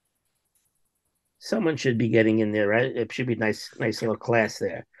 Someone should be getting in there, right? It should be nice little class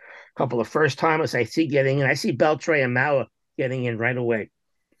there. A couple of first timers I see getting in. I see Beltre and Mauer getting in right away.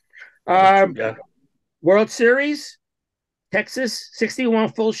 World Series, Texas,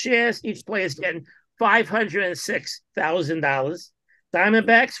 61 full shares. Each player is getting $506,000.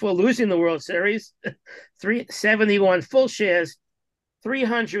 Diamondbacks for losing the World Series, 371 full shares,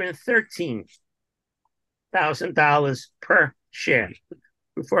 $313,000 per share.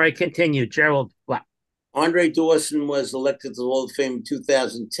 Before I continue, Gerald, what? Andre Dawson was elected to the Hall of Fame in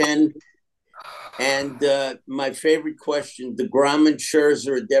 2010. And my favorite question, DeGrom and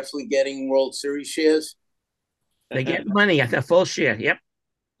Scherzer are definitely getting World Series shares? They get money at a full share, yep.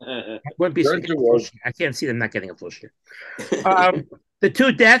 I wouldn't be I can't see them not getting a full share. The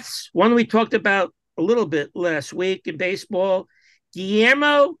 2 deaths, one we talked about a little bit last week in baseball,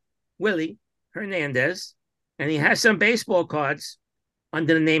 Guillermo Willie Hernandez, and he has some baseball cards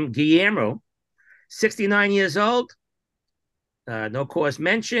under the name Guillermo, 69 years old, no cause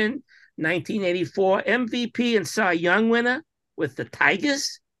mentioned. 1984 MVP and Cy Young winner with the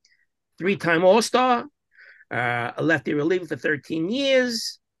Tigers. 3-time All-Star. A lefty reliever for 13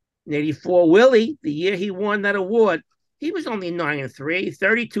 years. In 84, Willie, the year he won that award, he was only 9-3,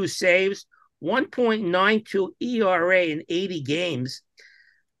 32 saves, 1.92 ERA in 80 games.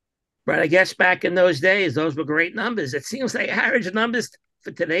 But I guess back in those days, those were great numbers. It seems like average numbers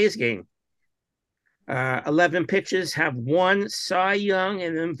for today's game. 11 pitchers have won Cy Young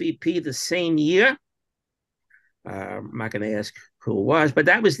and MVP the same year. I'm not going to ask who it was, but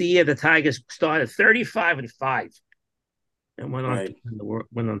that was the year the Tigers started 35-5 and went on to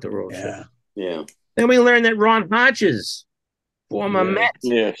the World Series. Yeah. Then we learned that Ron Hodges, former Met,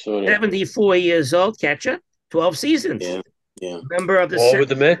 74 years old, catcher, 12 seasons. Member of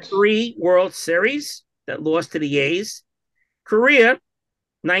the 3 World Series that lost to the A's. Career,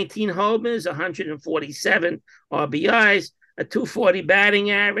 19 homers, 147 RBIs, a 240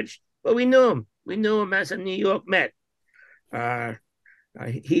 batting average. But we knew him. We knew him as a New York Met.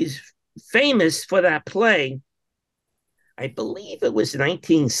 He's famous for that play. I believe it was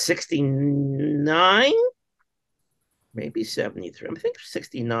 1969, maybe 73. I think it was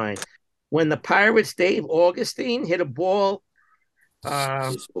 69. When the Pirates' Dave Augustine hit a ball,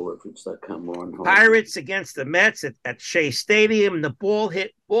 Pirates against the Mets at Shea Stadium. The ball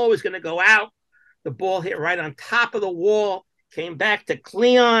was going to go out. The ball hit right on top of the wall, came back to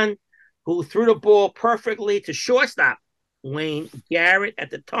Cleon, who threw the ball perfectly to shortstop, Wayne Garrett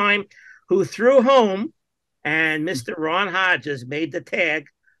at the time, who threw home, and Mr. Ron Hodges made the tag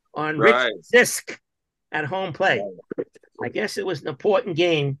on Rich Zisk at home plate. I guess it was an important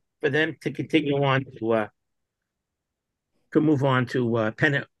game for them to continue on to move on to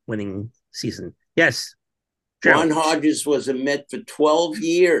pennant winning season. Yes. Ron Hodges was a Met for 12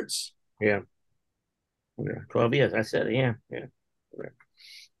 years. Yeah. 12 years. I said, yeah.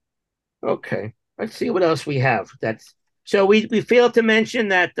 Okay. Let's see what else we have. So we failed to mention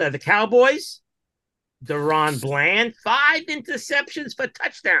that the Cowboys, Deron Bland, 5 interceptions for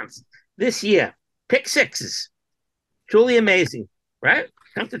touchdowns this year. Pick sixes. Truly amazing, right?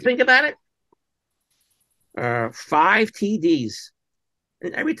 Come to think about it. 5 TDs.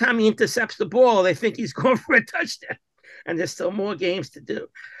 And every time he intercepts the ball, they think he's going for a touchdown. And there's still more games to do.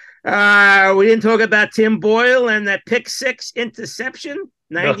 We didn't talk about Tim Boyle and that pick 6 interception.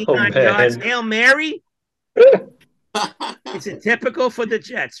 99 yards. Hail Mary. It's a typical for the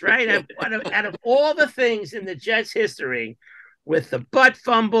Jets, right? Out of all the things in the Jets' history, with the butt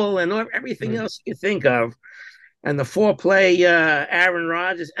fumble and everything else you think of, and the four-play Aaron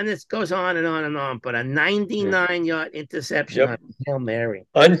Rodgers, and this goes on and on and on. But a 99-yard interception on Hail Mary.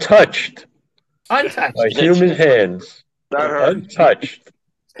 Untouched. By human hands. Untouched.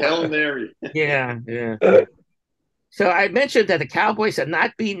 Hail Mary. Yeah. So I mentioned that the Cowboys have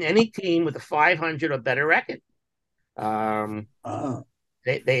not beaten any team with a 500 or better record. They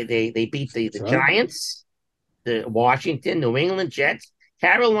beat the Giants, the Washington, New England Jets,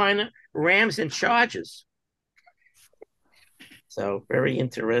 Carolina, Rams, and Chargers. So very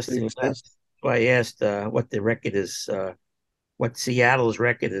interesting. That's why I asked what the record is, what Seattle's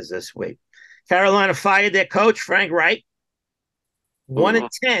record is this week. Carolina fired their coach, Frank Reich.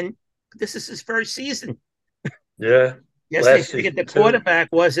 1-10. This is his first season. Yeah. Yes, they figured the quarterback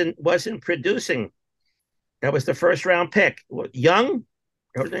wasn't producing. That was the first round pick. Young?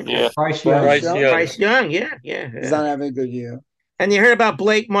 Yeah. Bryce Young. Bryce Young, yeah. He's not having a good year. And you heard about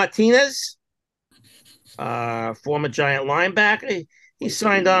Blake Martinez, former Giant linebacker. He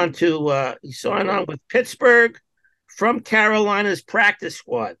signed on with Pittsburgh from Carolina's practice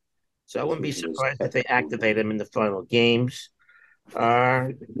squad. So I wouldn't be surprised if they activate him in the final games.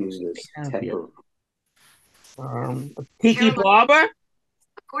 Tiki Barber.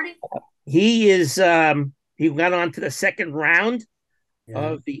 He got on to the second round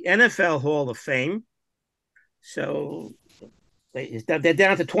of the NFL Hall of Fame. So they're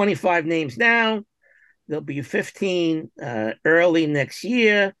down to 25 names now. There'll be 15 early next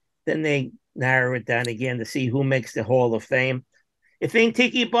year. Then they narrow it down again to see who makes the Hall of Fame. You think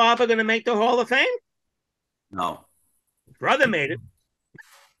Tiki Barber going to make the Hall of Fame? No. Brother made it.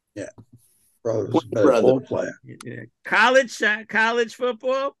 Yeah. Brother's a better ball player. Yeah. College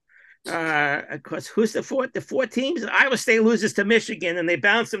football. Of course, who's the four teams? Iowa State loses to Michigan, and they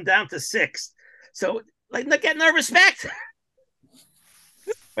bounce them down to 6. So, not getting no respect.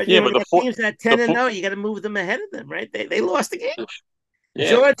 But the teams at 10-0, you got to move them ahead of them, right? They lost the game.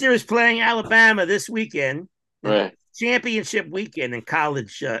 Yeah. Georgia is playing Alabama this weekend, right? Championship weekend in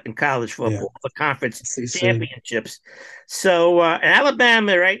college football, the conference championships. So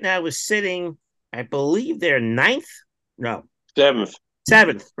Alabama right now is sitting, I believe they're 9th. No,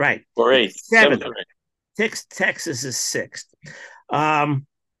 Seventh, right. Or eighth. Seventh. Texas is sixth.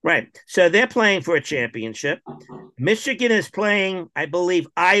 Right. So they're playing for a championship. Michigan is playing, I believe,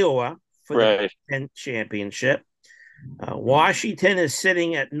 Iowa for the Big Ten championship. Washington is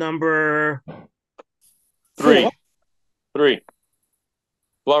sitting at number three.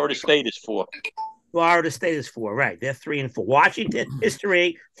 Florida State is 4. Florida State is 4, right. They're 3 and 4. Washington is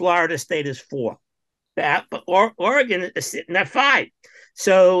 3. Florida State is 4. But Oregon is sitting at 5.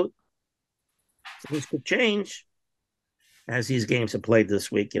 So things could change as these games are played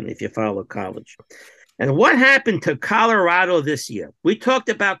this weekend if you follow college. And what happened to Colorado this year? We talked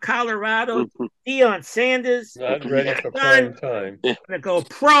about Colorado, Deion Sanders. Not ready for prime time. Going to go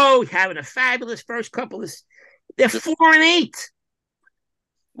pro, having a fabulous first couple of... They're 4-8.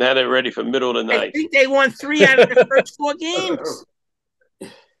 Now they're ready for middle of the night. I think they won 3 out of the first 4 games.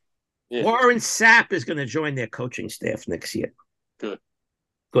 Yeah. Warren Sapp is going to join their coaching staff next year.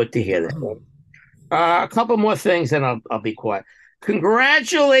 Good to hear that. A couple more things, and I'll be quiet.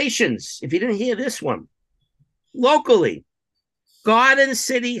 Congratulations, if you didn't hear this one. Locally, Garden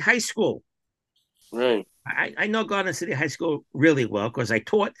City High School. Right. I know Garden City High School really well because I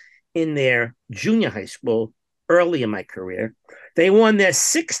taught in their junior high school early in my career. They won their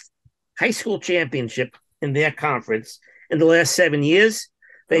 6th high school championship in their conference in the last 7 years.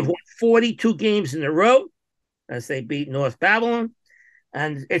 They've won 42 games in a row as they beat North Babylon.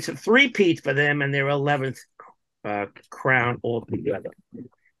 And it's a three-peat for them and their 11th crown altogether.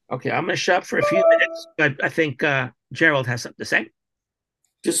 Okay, I'm going to shut up for a few minutes. I think Gerald has something to say.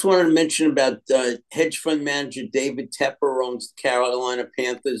 Just wanted to mention about hedge fund manager David Tepper owns the Carolina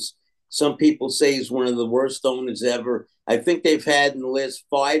Panthers. Some people say he's one of the worst owners ever. I think they've had in the last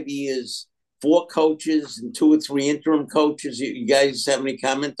 5 years 4 coaches and 2 or 3 interim coaches. You guys have any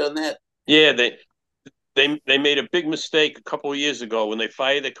comment on that? Yeah, they made a big mistake a couple of years ago when they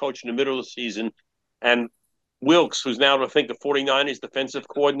fired their coach in the middle of the season. And Wilkes, who's now, I think, the 49ers defensive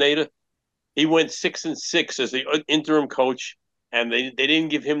coordinator, he went 6-6 as the interim coach, and they didn't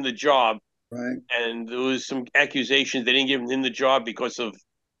give him the job. Right. And there was some accusations they didn't give him the job because of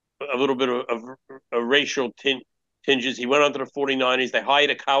a little bit of racial tinges. He went on to the 49ers. They hired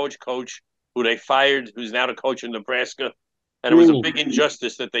a college coach who they fired, who's now the coach in Nebraska. And it was a big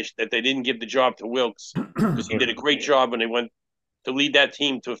injustice that they didn't give the job to Wilkes because he did a great job when they went to lead that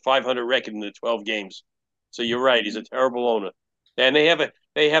team to a 500 record in the 12 games. So you're right, he's a terrible owner, and they have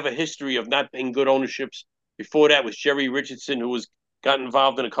a history of not being good ownerships. Before that was Jerry Richardson, who got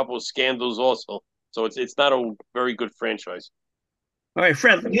involved in a couple of scandals also. So it's not a very good franchise. All right,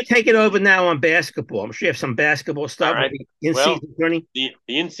 Fred, you take it over now on basketball. I'm sure you have some basketball stuff. All right. In-season tourney. The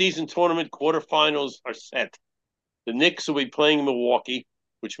in-season tournament quarterfinals are set. The Knicks will be playing Milwaukee,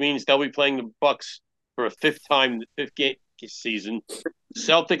 which means they'll be playing the Bucks for a fifth game season. The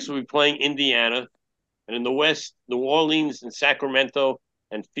Celtics will be playing Indiana. And in the West, New Orleans and Sacramento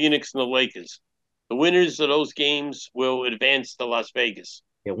and Phoenix and the Lakers. The winners of those games will advance to Las Vegas.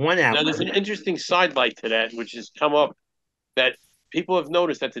 Yeah, 1 out. Now, there's an interesting sidelight to that, which has come up, that people have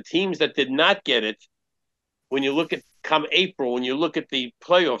noticed that the teams that did not get it, when you look at come April, when you look at the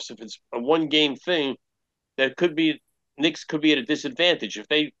playoffs, if it's a one-game thing, Knicks could be at a disadvantage. If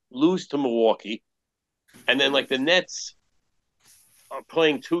they lose to Milwaukee, and then like the Nets are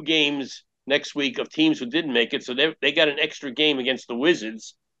playing 2 games next week of teams who didn't make it, so they got an extra game against the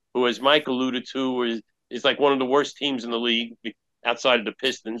Wizards, who, as Mike alluded to, is like one of the worst teams in the league outside of the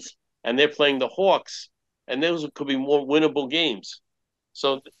Pistons, and they're playing the Hawks, and those could be more winnable games.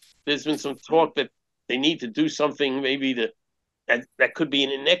 So there's been some talk that they need to do something maybe that could be an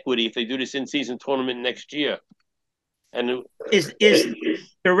inequity if they do this in-season tournament next year. And is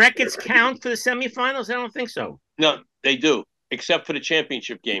the records count for the semifinals? I don't think so. No, they do, except for the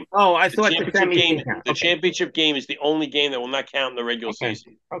championship game. Oh, I thought the championship game. The championship game is the only game that will not count in the regular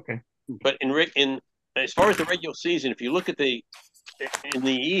season. Okay. But in as far as the regular season, if you look at in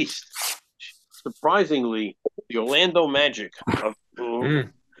the East, surprisingly, the Orlando Magic, who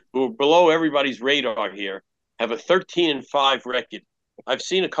are below everybody's radar here, have a 13-5 record. I've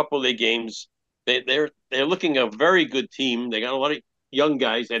seen a couple of their games. They're looking a very good team. They got a lot of young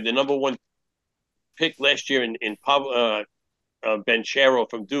guys. They had the number 1 pick last year in Banchero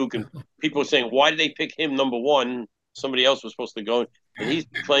from Duke, and people were saying, why did they pick him number 1? Somebody else was supposed to go, and he's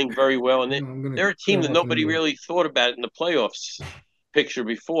playing very well. And they're a team that nobody really thought about in the playoffs picture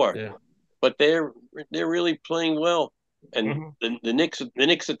before. Yeah. But they're really playing well. And the Knicks are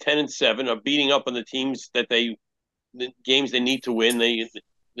 10-7, are beating up on the teams the games they need to win.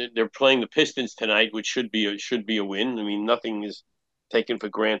 They're playing the Pistons tonight, which should be a win. I mean, nothing is taken for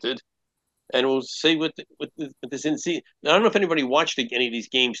granted. and we'll see with this in season. I don't know if anybody watched any of these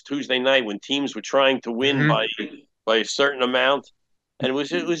games Tuesday night when teams were trying to win by a certain amount, and it was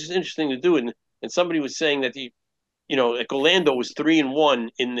just interesting to do it. And somebody was saying that like Orlando was 3-1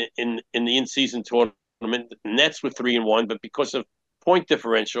 in the in-season tournament. The Nets were 3-1, but because of point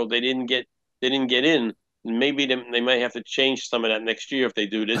differential, they didn't get in. Maybe they might have to change some of that next year if they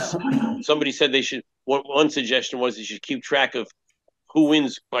do this. Somebody said they should. One suggestion was they should keep track of who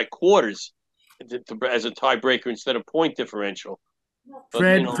wins by quarters as a tiebreaker instead of point differential.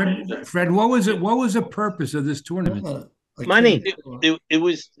 Fred, what was it? What was the purpose of this tournament? Money. It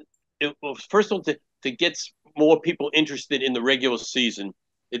was first of all to get more people interested in the regular season.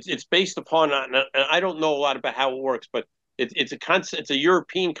 It's based upon, and I don't know a lot about how it works, but it's a concept. It's a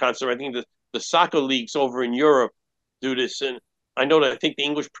European concept. I think the soccer leagues over in Europe do this, and I know that I think the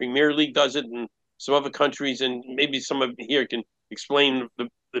English Premier League does it, and some other countries, and maybe some of here can explain the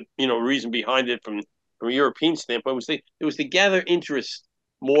reason behind it from a European standpoint. It was to gather interest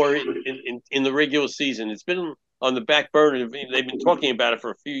more in the regular season. It's been on the back burner. They've been talking about it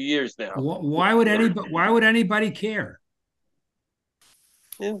for a few years now. Why would anybody care?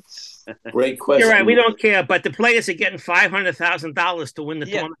 It's great question. You're right. We don't care, but the players are getting $500,000 to win the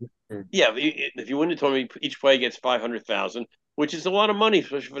tournament. Yeah, if you win the tournament, each player gets $500,000, which is a lot of money,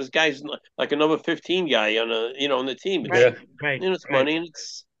 especially for this guy's like a number 15 guy on the team. Right. It's money, and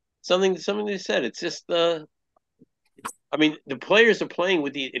it's something they said. It's just I mean, the players are playing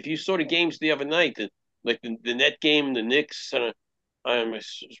with if you saw the games the other night, the net game, the Knicks. I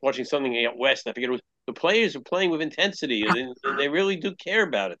was watching something out west. I forget it was. The players are playing with intensity, and they really do care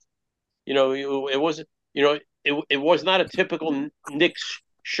about it. It wasn't. It was not a typical Knicks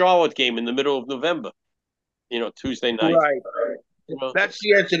Charlotte game in the middle of November. Tuesday night. Right. That's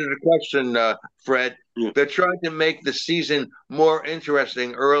the answer to the question, Fred. Yeah. They're trying to make the season more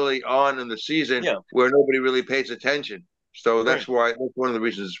interesting early on in the season, where nobody really pays attention. So that's why. That's one of the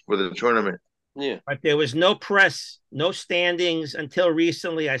reasons for the tournament. Yeah, but there was no press, no standings until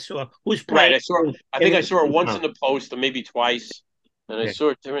recently. I saw who's playing. Right, I think I saw it once in the Post, or maybe twice, and I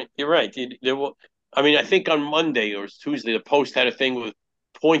saw it. You're right. I mean, I think on Monday or Tuesday, the Post had a thing with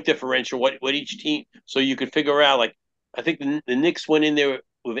point differential, what each team, so you could figure out. Like, I think the Knicks went in there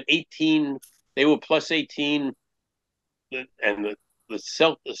with an 18. They were plus 18, and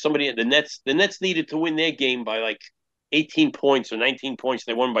the Nets needed to win their game by like 18 points or 19 points.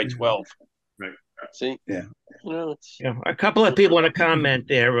 They won by 12. Right. See? Yeah. A couple of people want to comment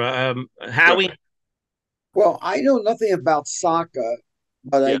there. Howie? Well, I know nothing about soccer,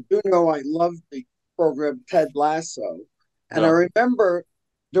 but I do know I love the program Ted Lasso. And I remember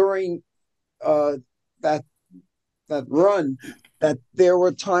during that run that there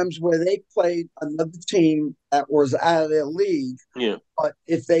were times where they played another team that was out of their league. Yeah. But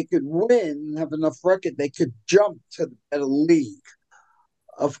if they could win and have enough record, they could jump to the better league.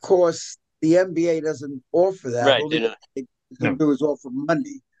 Of course, the NBA doesn't offer that. Right. All they can do is offer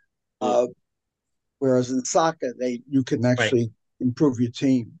money. Whereas in soccer, you can actually improve your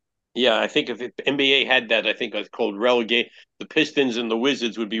team. Yeah, I think if NBA had that, I think it's called relegate. The Pistons and the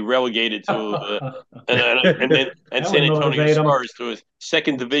Wizards would be relegated to, and San Antonio Spurs to a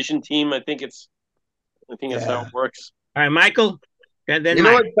second division team. I think that's how it works. All right, Michael. And then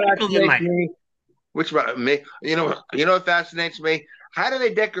what fascinates me? Which me? What fascinates me? How do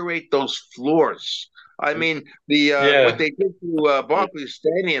they decorate those floors? I mean, what they did to Barclays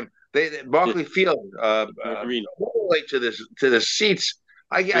Stadium, Barclays Field, to the seats.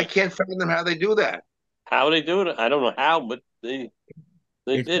 I can't fathom how they do that. How they do it, I don't know how, but they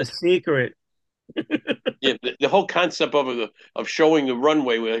it's did. A secret. The whole concept of showing the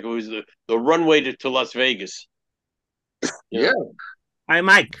runway, like it was the runway to Las Vegas. Yeah. Hi,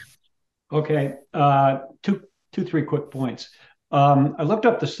 Mike. Okay, three quick points. I looked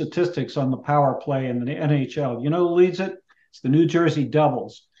up the statistics on the power play in the NHL. You know who leads it? It's the New Jersey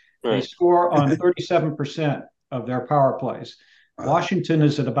Devils. Right. They score on 37% of their power plays. Washington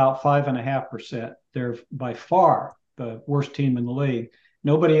is at about 5.5%. They're by far the worst team in the league.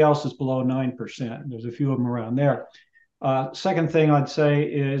 Nobody else is below 9%. There's a few of them around there. Second thing I'd say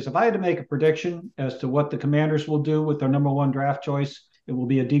is if I had to make a prediction as to what the Commanders will do with their number one draft choice, it will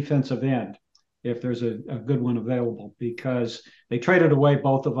be a defensive end if there's a good one available, because they traded away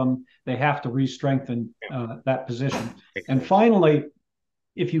both of them. They have to re-strengthen that position. And finally,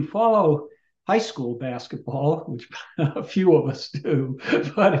 if you follow high school basketball, which a few of us do,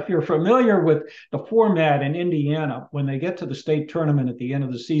 but if you're familiar with the format in Indiana, when they get to the state tournament at the end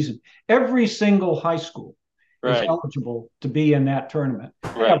of the season, every single high school is eligible to be in that tournament.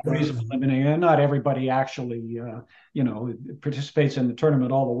 They have ways of eliminating it. Not everybody actually, participates in the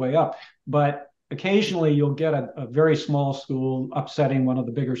tournament all the way up, but occasionally you'll get a very small school upsetting one of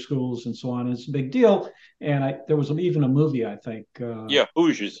the bigger schools and so on. It's a big deal. And there was even a movie, I think.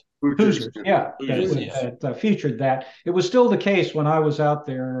 Hoosiers. That featured that. It was still the case when I was out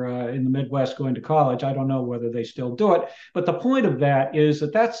there in the Midwest going to college. I don't know whether they still do it, but the point of that is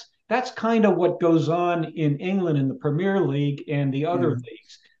that's kind of what goes on in England in the Premier League and the other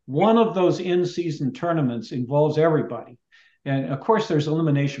leagues. One of those in-season tournaments involves everybody. And of course, there's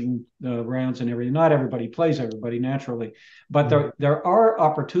elimination rounds and everything. Not everybody plays everybody naturally, but there are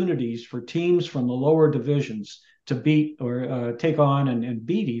opportunities for teams from the lower divisions to beat or take on and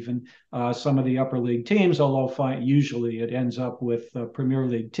beat even some of the upper league teams, although usually it ends up with Premier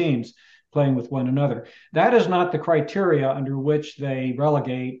League teams playing with one another. That is not the criteria under which they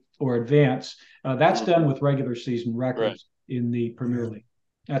relegate or advance. That's done with regular season records in the Premier League.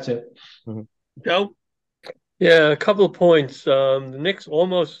 That's it. Joe? Yeah, a couple of points. The Knicks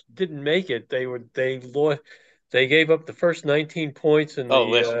almost didn't make it. They gave up the first 19 points in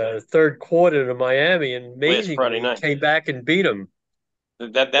the third quarter to Miami, and amazingly came back and beat them.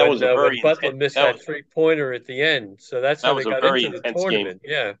 That was a very Butler missed that 3-pointer at the end, so that's how they got into the tournament.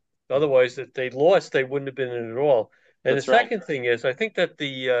 Game. Yeah, otherwise if they lost, they wouldn't have been in it at all. And the second thing is, I think that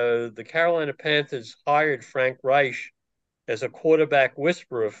the Carolina Panthers hired Frank Reich as a quarterback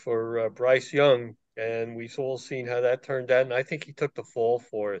whisperer for Bryce Young. And we've all seen how that turned out, and I think he took the fall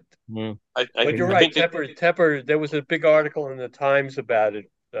for it. But you're right, Tepper. There was a big article in the Times about it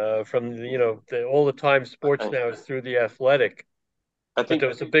from all the Times Sports now is through the Athletic. But there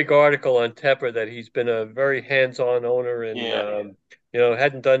was a big article on Tepper that he's been a very hands-on owner and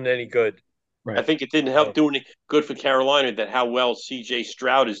hadn't done any good. Right. I think it didn't help doing it good for Carolina that how well C.J.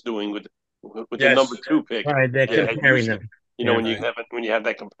 Stroud is doing with the number 2 pick. Right, they're comparing them. When you have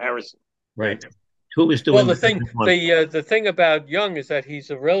that comparison. Right. Who is doing? Well, the thing about Young is that he's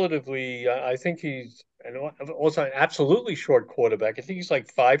a relatively, I think he's also an absolutely short quarterback. I think he's like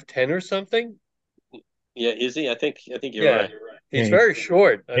 5'10" or something. Yeah, is he? I think you're right. He's very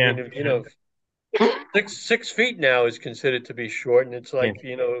short. I mean, 6 feet now is considered to be short, and it's like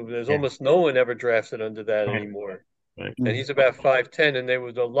there's almost no one ever drafted under that anymore. Right. And he's about 5'10", and there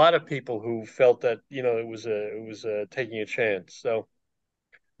was a lot of people who felt that it was taking a chance. So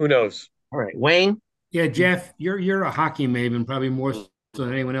who knows? All right, Wayne. Yeah, Jeff, you're a hockey maven, probably more so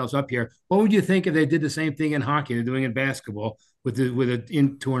than anyone else up here. What would you think if they did the same thing in hockey they're doing in basketball with an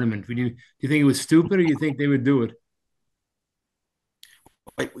in tournament? Do you think it was stupid, or do you think they would do it?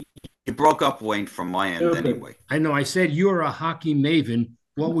 You broke up, Wayne, from my end anyway. I know. I said you're a hockey maven.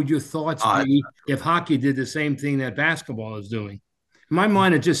 What would your thoughts be if hockey did the same thing that basketball is doing? In my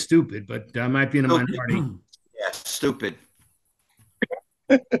mind, it's just stupid, but I might be in a minority. Yeah, stupid.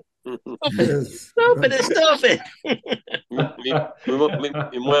 Stupid is stupid.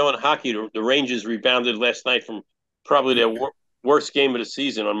 Meanwhile, in hockey, the Rangers rebounded last night from probably their worst game of the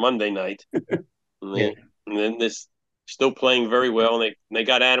season on Monday night. And then this still playing very well, and they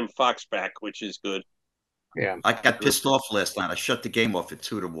got Adam Fox back, which is good. Yeah, I got pissed off last night. I shut the game off at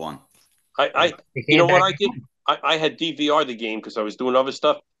 2-1. You know what I did? I had DVR the game because I was doing other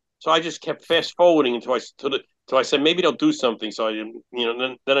stuff, so I just kept fast forwarding until I said maybe they'll do something. So I didn't,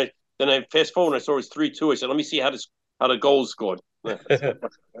 then I fast forward and I saw it was 3-2. I said, let me see how the goal scored. Did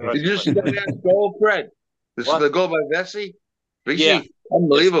you see that goal, Fred? This is the goal by Vesey? Yeah,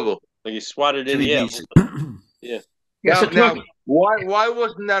 unbelievable. Like you swatted in, yeah. Now, why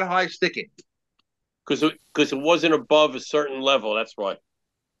wasn't that high sticking? Because it wasn't above a certain level. That's why.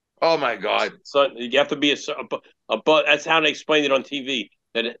 Oh my God! So you have to be above. That's how they explained it on TV.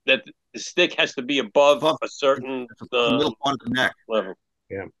 That the stick has to be above a certain middle part of the neck level.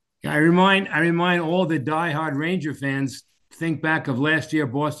 Yeah. I remind all the diehard Ranger fans think back of last year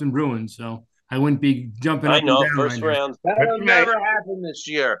Boston Bruins. So I wouldn't be jumping up and down. First round. That'll never happen this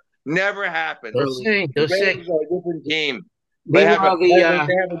year. Never happened. They'll see. A different team. They have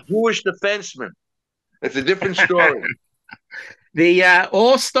a Jewish defenseman. It's a different story. The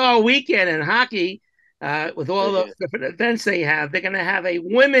All-Star Weekend in hockey, with all those different events they have, they're going to have a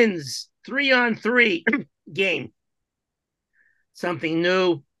women's 3-on-3 game. Something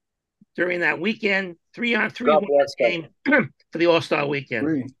new during that weekend. 3-on-3 women's game for the All-Star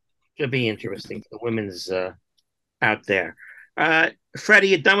Weekend. Should be interesting for the women's out there. Freddie,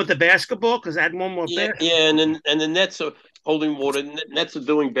 you done with the basketball? Because I had one more. Yeah, and the Nets are holding water. The Nets are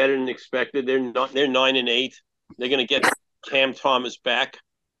doing better than expected. They're 9-8. They're going to get Cam Thomas back,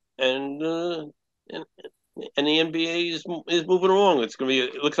 and and the NBA is moving along. It's going to be.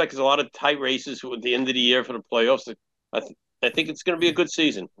 It looks like there's a lot of tight races at the end of the year for the playoffs. I think it's going to be a good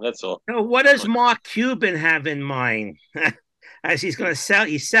season. That's all. Now, what does Mark Cuban have in mind? As he's going to sell,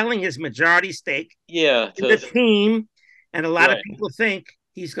 he's selling his majority stake in the team, and a lot of people think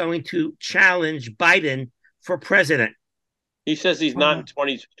he's going to challenge Biden for president. He says he's not in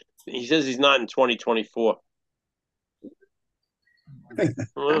 20. He says he's not in 2024.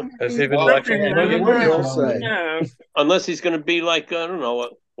 Unless he's going to be like, I don't know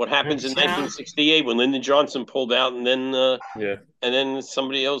what happens in 1968 when Lyndon Johnson pulled out, and then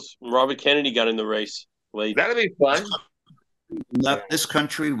somebody else, Robert Kennedy, got in the race late. That'll be fun. This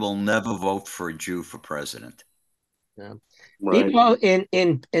country will never vote for a Jew for president. Yeah. Right. People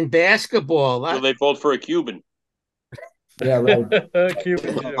in basketball, so they vote for a Cuban. Yeah, right.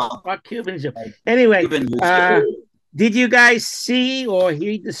 Cubans. Anyway, did you guys see or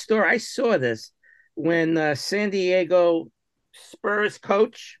hear the story? I saw this when San Diego Spurs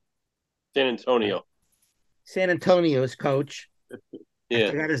coach, San Antonio's coach. Yeah,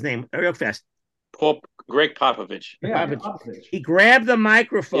 I forgot his name real fast. Greg Popovich. He grabbed the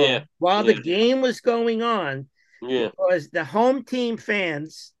microphone while the game was going on. Yeah, because the home team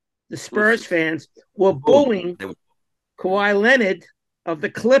fans, the Spurs fans, were booing Kawhi Leonard of the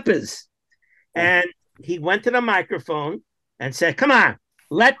Clippers. And he went to the microphone and said, "Come on,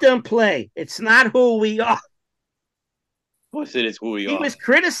 let them play. It's not who we are." Of course it is who we are. He was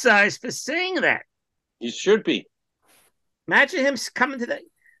criticized for saying that. He should be. Imagine him coming to the,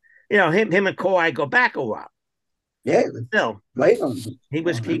 him and Kawhi go back a while. Yeah. Still, he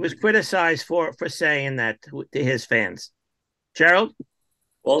was criticized for saying that to his fans. Gerald?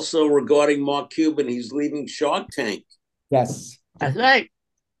 Also regarding Mark Cuban, he's leaving Shark Tank. Yes. That's right.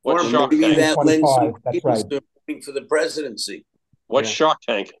 Or maybe that lends some people to for the presidency. What's Shark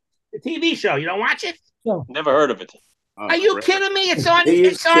Tank? The TV show. You don't watch it? No. Never heard of it. Are you kidding me? It's on.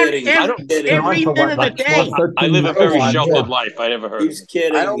 It's on every minute of the day. I live a very sheltered life. I never heard. He's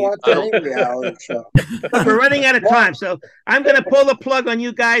kidding. I don't watch any reality show. We're running out of time, so I'm going to pull the plug on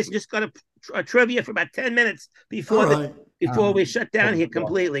you guys. Just got a trivia for about 10 minutes before we shut down here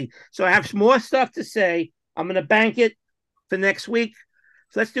completely. So I have some more stuff to say. I'm going to bank it for next week.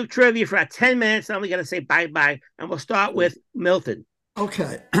 So let's do trivia for about 10 minutes. Then we're going to say bye-bye, and we'll start with Milton.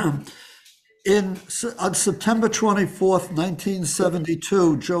 Okay. On September 24th,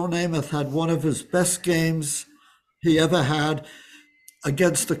 1972, Joe Namath had one of his best games he ever had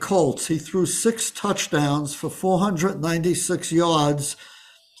against the Colts. He threw 6 touchdowns for 496 yards,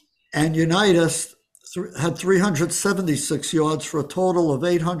 and Unitas had 376 yards for a total of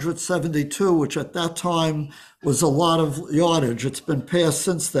 872, which at that time was a lot of yardage. It's been passed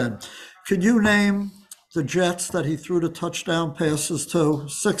since then. Can you name the Jets that he threw the touchdown passes to?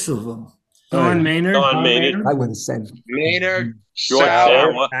 6 of them. Don Maynard. I would have said Maynard. George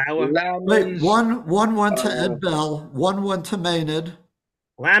Sauer. Wait, one went to Ed Bell. One went to Maynard.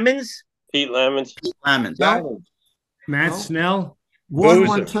 Lamons. Pete Lamons. No. Matt Snell. One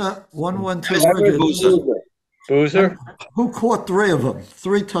went to Riggins. Boozer. Who caught 3 of them?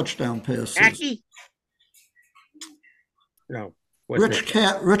 3 touchdown passes. Aki? No. Rich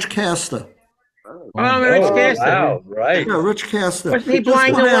Caster. Rich Caster. Wow, right. Yeah, Rich Caster. Wasn't he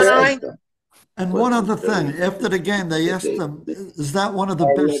blind in one eye? And one other thing, after the game, they asked him, "Is that one of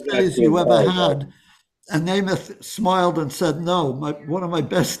the best days you ever had?" And Namath smiled and said, "No, one of my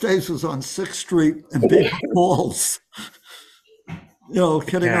best days was on 6th Street and Beaver Falls."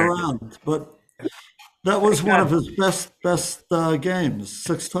 Kidding around. But that was one of his best games,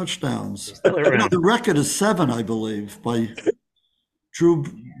 6 touchdowns. The record is 7, I believe, by Drew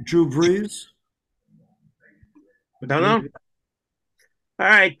Brees. Don't know. All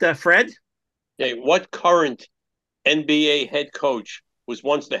right, Fred. Okay, what current NBA head coach was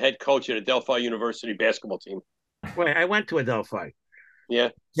once the head coach at a Delphi University basketball team? Wait, I went to Adelphi. Yeah.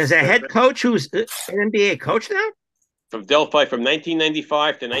 There's a head coach who's an NBA coach now? From Delphi from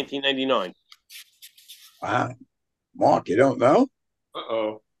 1995 to 1999. Wow. Mark, you don't know?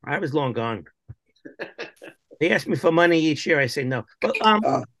 Uh-oh. I was long gone. They asked me for money each year. I say no. But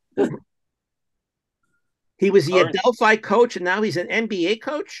he was the Adelphi coach, and now he's an NBA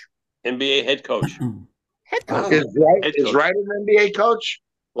coach? NBA head coach. Head coach. Is Wright an NBA coach?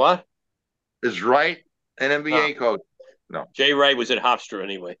 What? Is Wright an NBA coach? No. Jay Wright was at Hofstra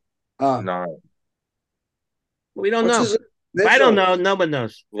anyway. No. We don't know. I don't know. No one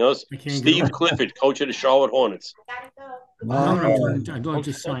knows. Steve Clifford, coach of the Charlotte Hornets. I'd like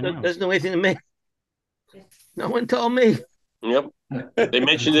to sign out. Doesn't know anything to me. No one told me. Yep. They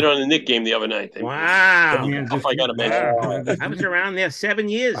mentioned it on the Knick game the other night. Wow. I got to mention. I was around there 7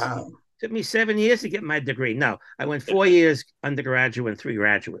 years. Wow. Took me 7 years to get my degree. No, I went 4 years undergraduate and 3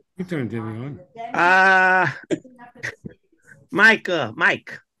 graduate. You turned Jimmy on. Michael.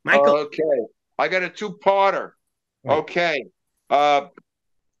 Okay. I got a two-parter. Right. Okay.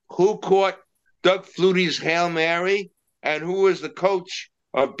 Who caught Doug Flutie's Hail Mary? And who was the coach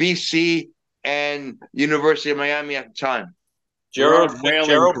of BC and University of Miami at the time? Gerard Phelan.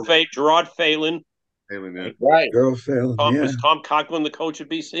 Right. Gerard Phelan. Was Tom Coughlin the coach of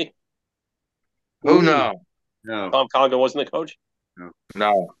BC? Who no? Tom Coughlin wasn't the coach?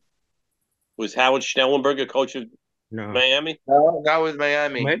 No. Was Howard Schnellenberger coach of Miami? No, that was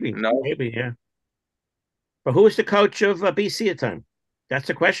Miami. Maybe. No. Maybe, yeah. But who was the coach of BC at the time? That's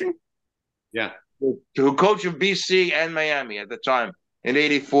the question? Yeah. Who coach of BC and Miami at the time in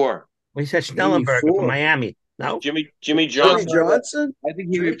 '84? Well, he said Schnellenberger from Miami. No? Jimmy Jimmy Johnson. Johnson? I think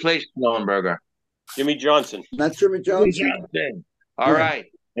he replaced Schnellenberger. Jimmy Johnson. Not Jimmy Johnson? All right.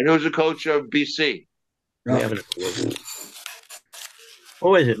 And who's the coach of BC? No.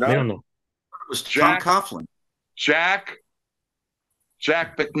 Who is it? No. We don't know. It was Tom Coughlin. Jack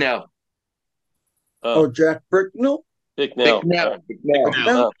Bicknell. Jack Bicknell? Bicknell.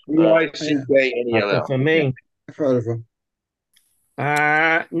 B-I-C-K-N-E-L-L. For me. I've heard of him.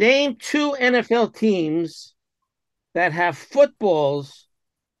 Name 2 NFL teams that have footballs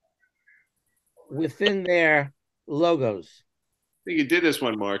within their logos. I think you did this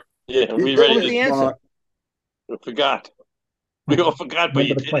one, Mark. Yeah, we read the answer. We forgot. We all forgot, but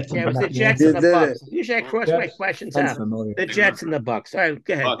you did it. Yeah, it was the Jets and the Bucks. Usually I cross my questions out. The Jets and the Bucks. All right,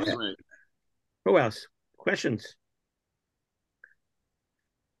 go ahead. Bucks, right. Who else? Questions?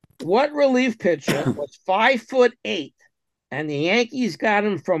 What relief pitcher was 5'8", and the Yankees got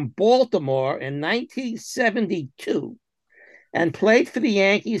him from Baltimore in 1972, and played for the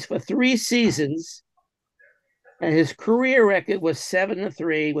Yankees for 3 seasons, and his career record was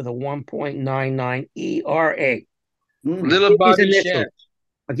 7-3 with a 1.99 ERA. Little Bobby Shant.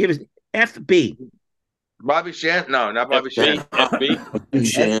 I'll give it FB. Bobby Shant? No, not Bobby Shant. FB.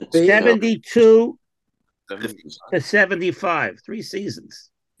 72 to 75, 3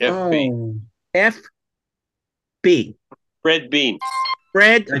 seasons. FB. FB. Fred Bean.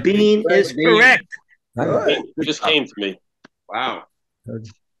 Fred Bean is correct. It just came to me. Wow.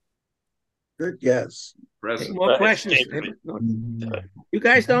 Good guess. More questions. You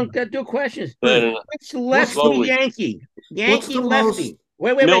guys don't do questions. Which lefty Yankee? Yankee lefty.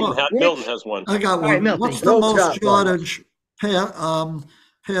 Wait. Milton has one. I got one. Right, what's the most yardage passed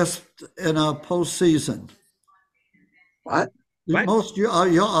in a postseason? What? The most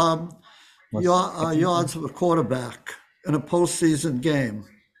yards of a quarterback in a postseason game.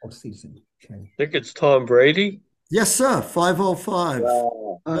 Postseason. Okay. I think it's Tom Brady. Yes, sir. 505.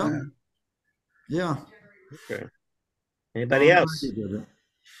 Yeah. Okay. Anybody else?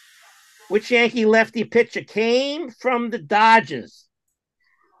 Which Yankee lefty pitcher came from the Dodgers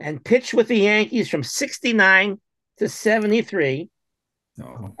and pitched with the Yankees from 69 to 73? He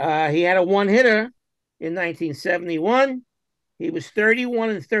had a one-hitter in 1971. He was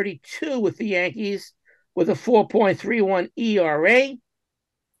 31-32 with the Yankees with a 4.31 ERA.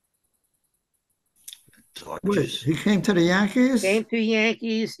 Wait, he came to the Yankees? Came to the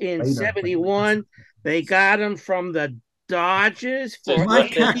Yankees in 71. They got him from the Dodgers for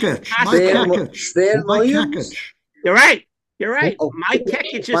Mike Kekich. Stan Williams. You're right. Mike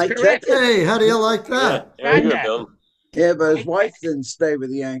Kekich is correct. Hey, how do you like that? Yeah, but his wife didn't stay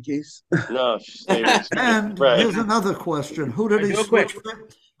with the Yankees. No, she stayed with And here's another question: Who did he switch?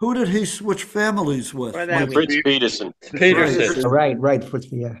 Who did he switch families with? Fritz Peterson. Right.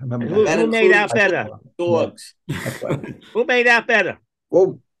 Yeah, I remember Who made out better? Dogs. Who made out better?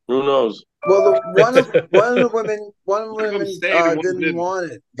 Well, who knows? Well, one of the women didn't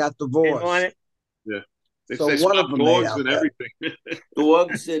want it. Got divorced. Didn't want it. Yeah. They So say one of them dogs made out and better. everything.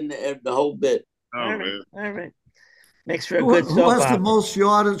 Dogs and the whole bit. All right. Makes for a Who good has soap the opera. most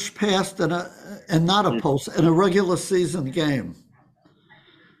yardage passed in a regular season game?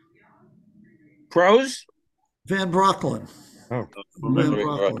 Pros? Van Brocklin. Oh. Van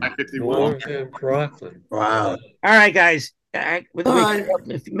Brocklin. Wow. All right, guys. With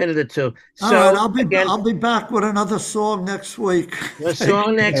a minute or two. So All right, I'll be back with another song next week. A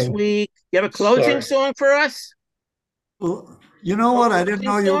song next week. You have a closing song for us? Well, you know what? I didn't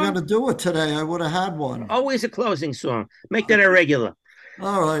know you were going to do it today. I would have had one. Always a closing song. Make that a regular.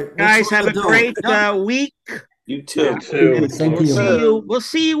 All right. Guys, have a great week. You too. We'll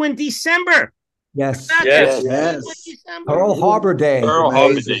see you in December. Yes. Pearl Harbor Day.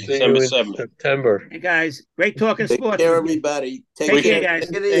 December 7th. September. Hey, guys. Great talking Take sports. care, everybody. Take care, guys.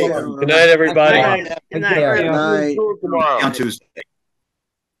 Good night, everybody. Good night. Good night. Good night. On Tuesday.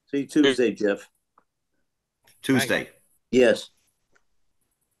 See you Tuesday, Jeff. Tuesday. Yes.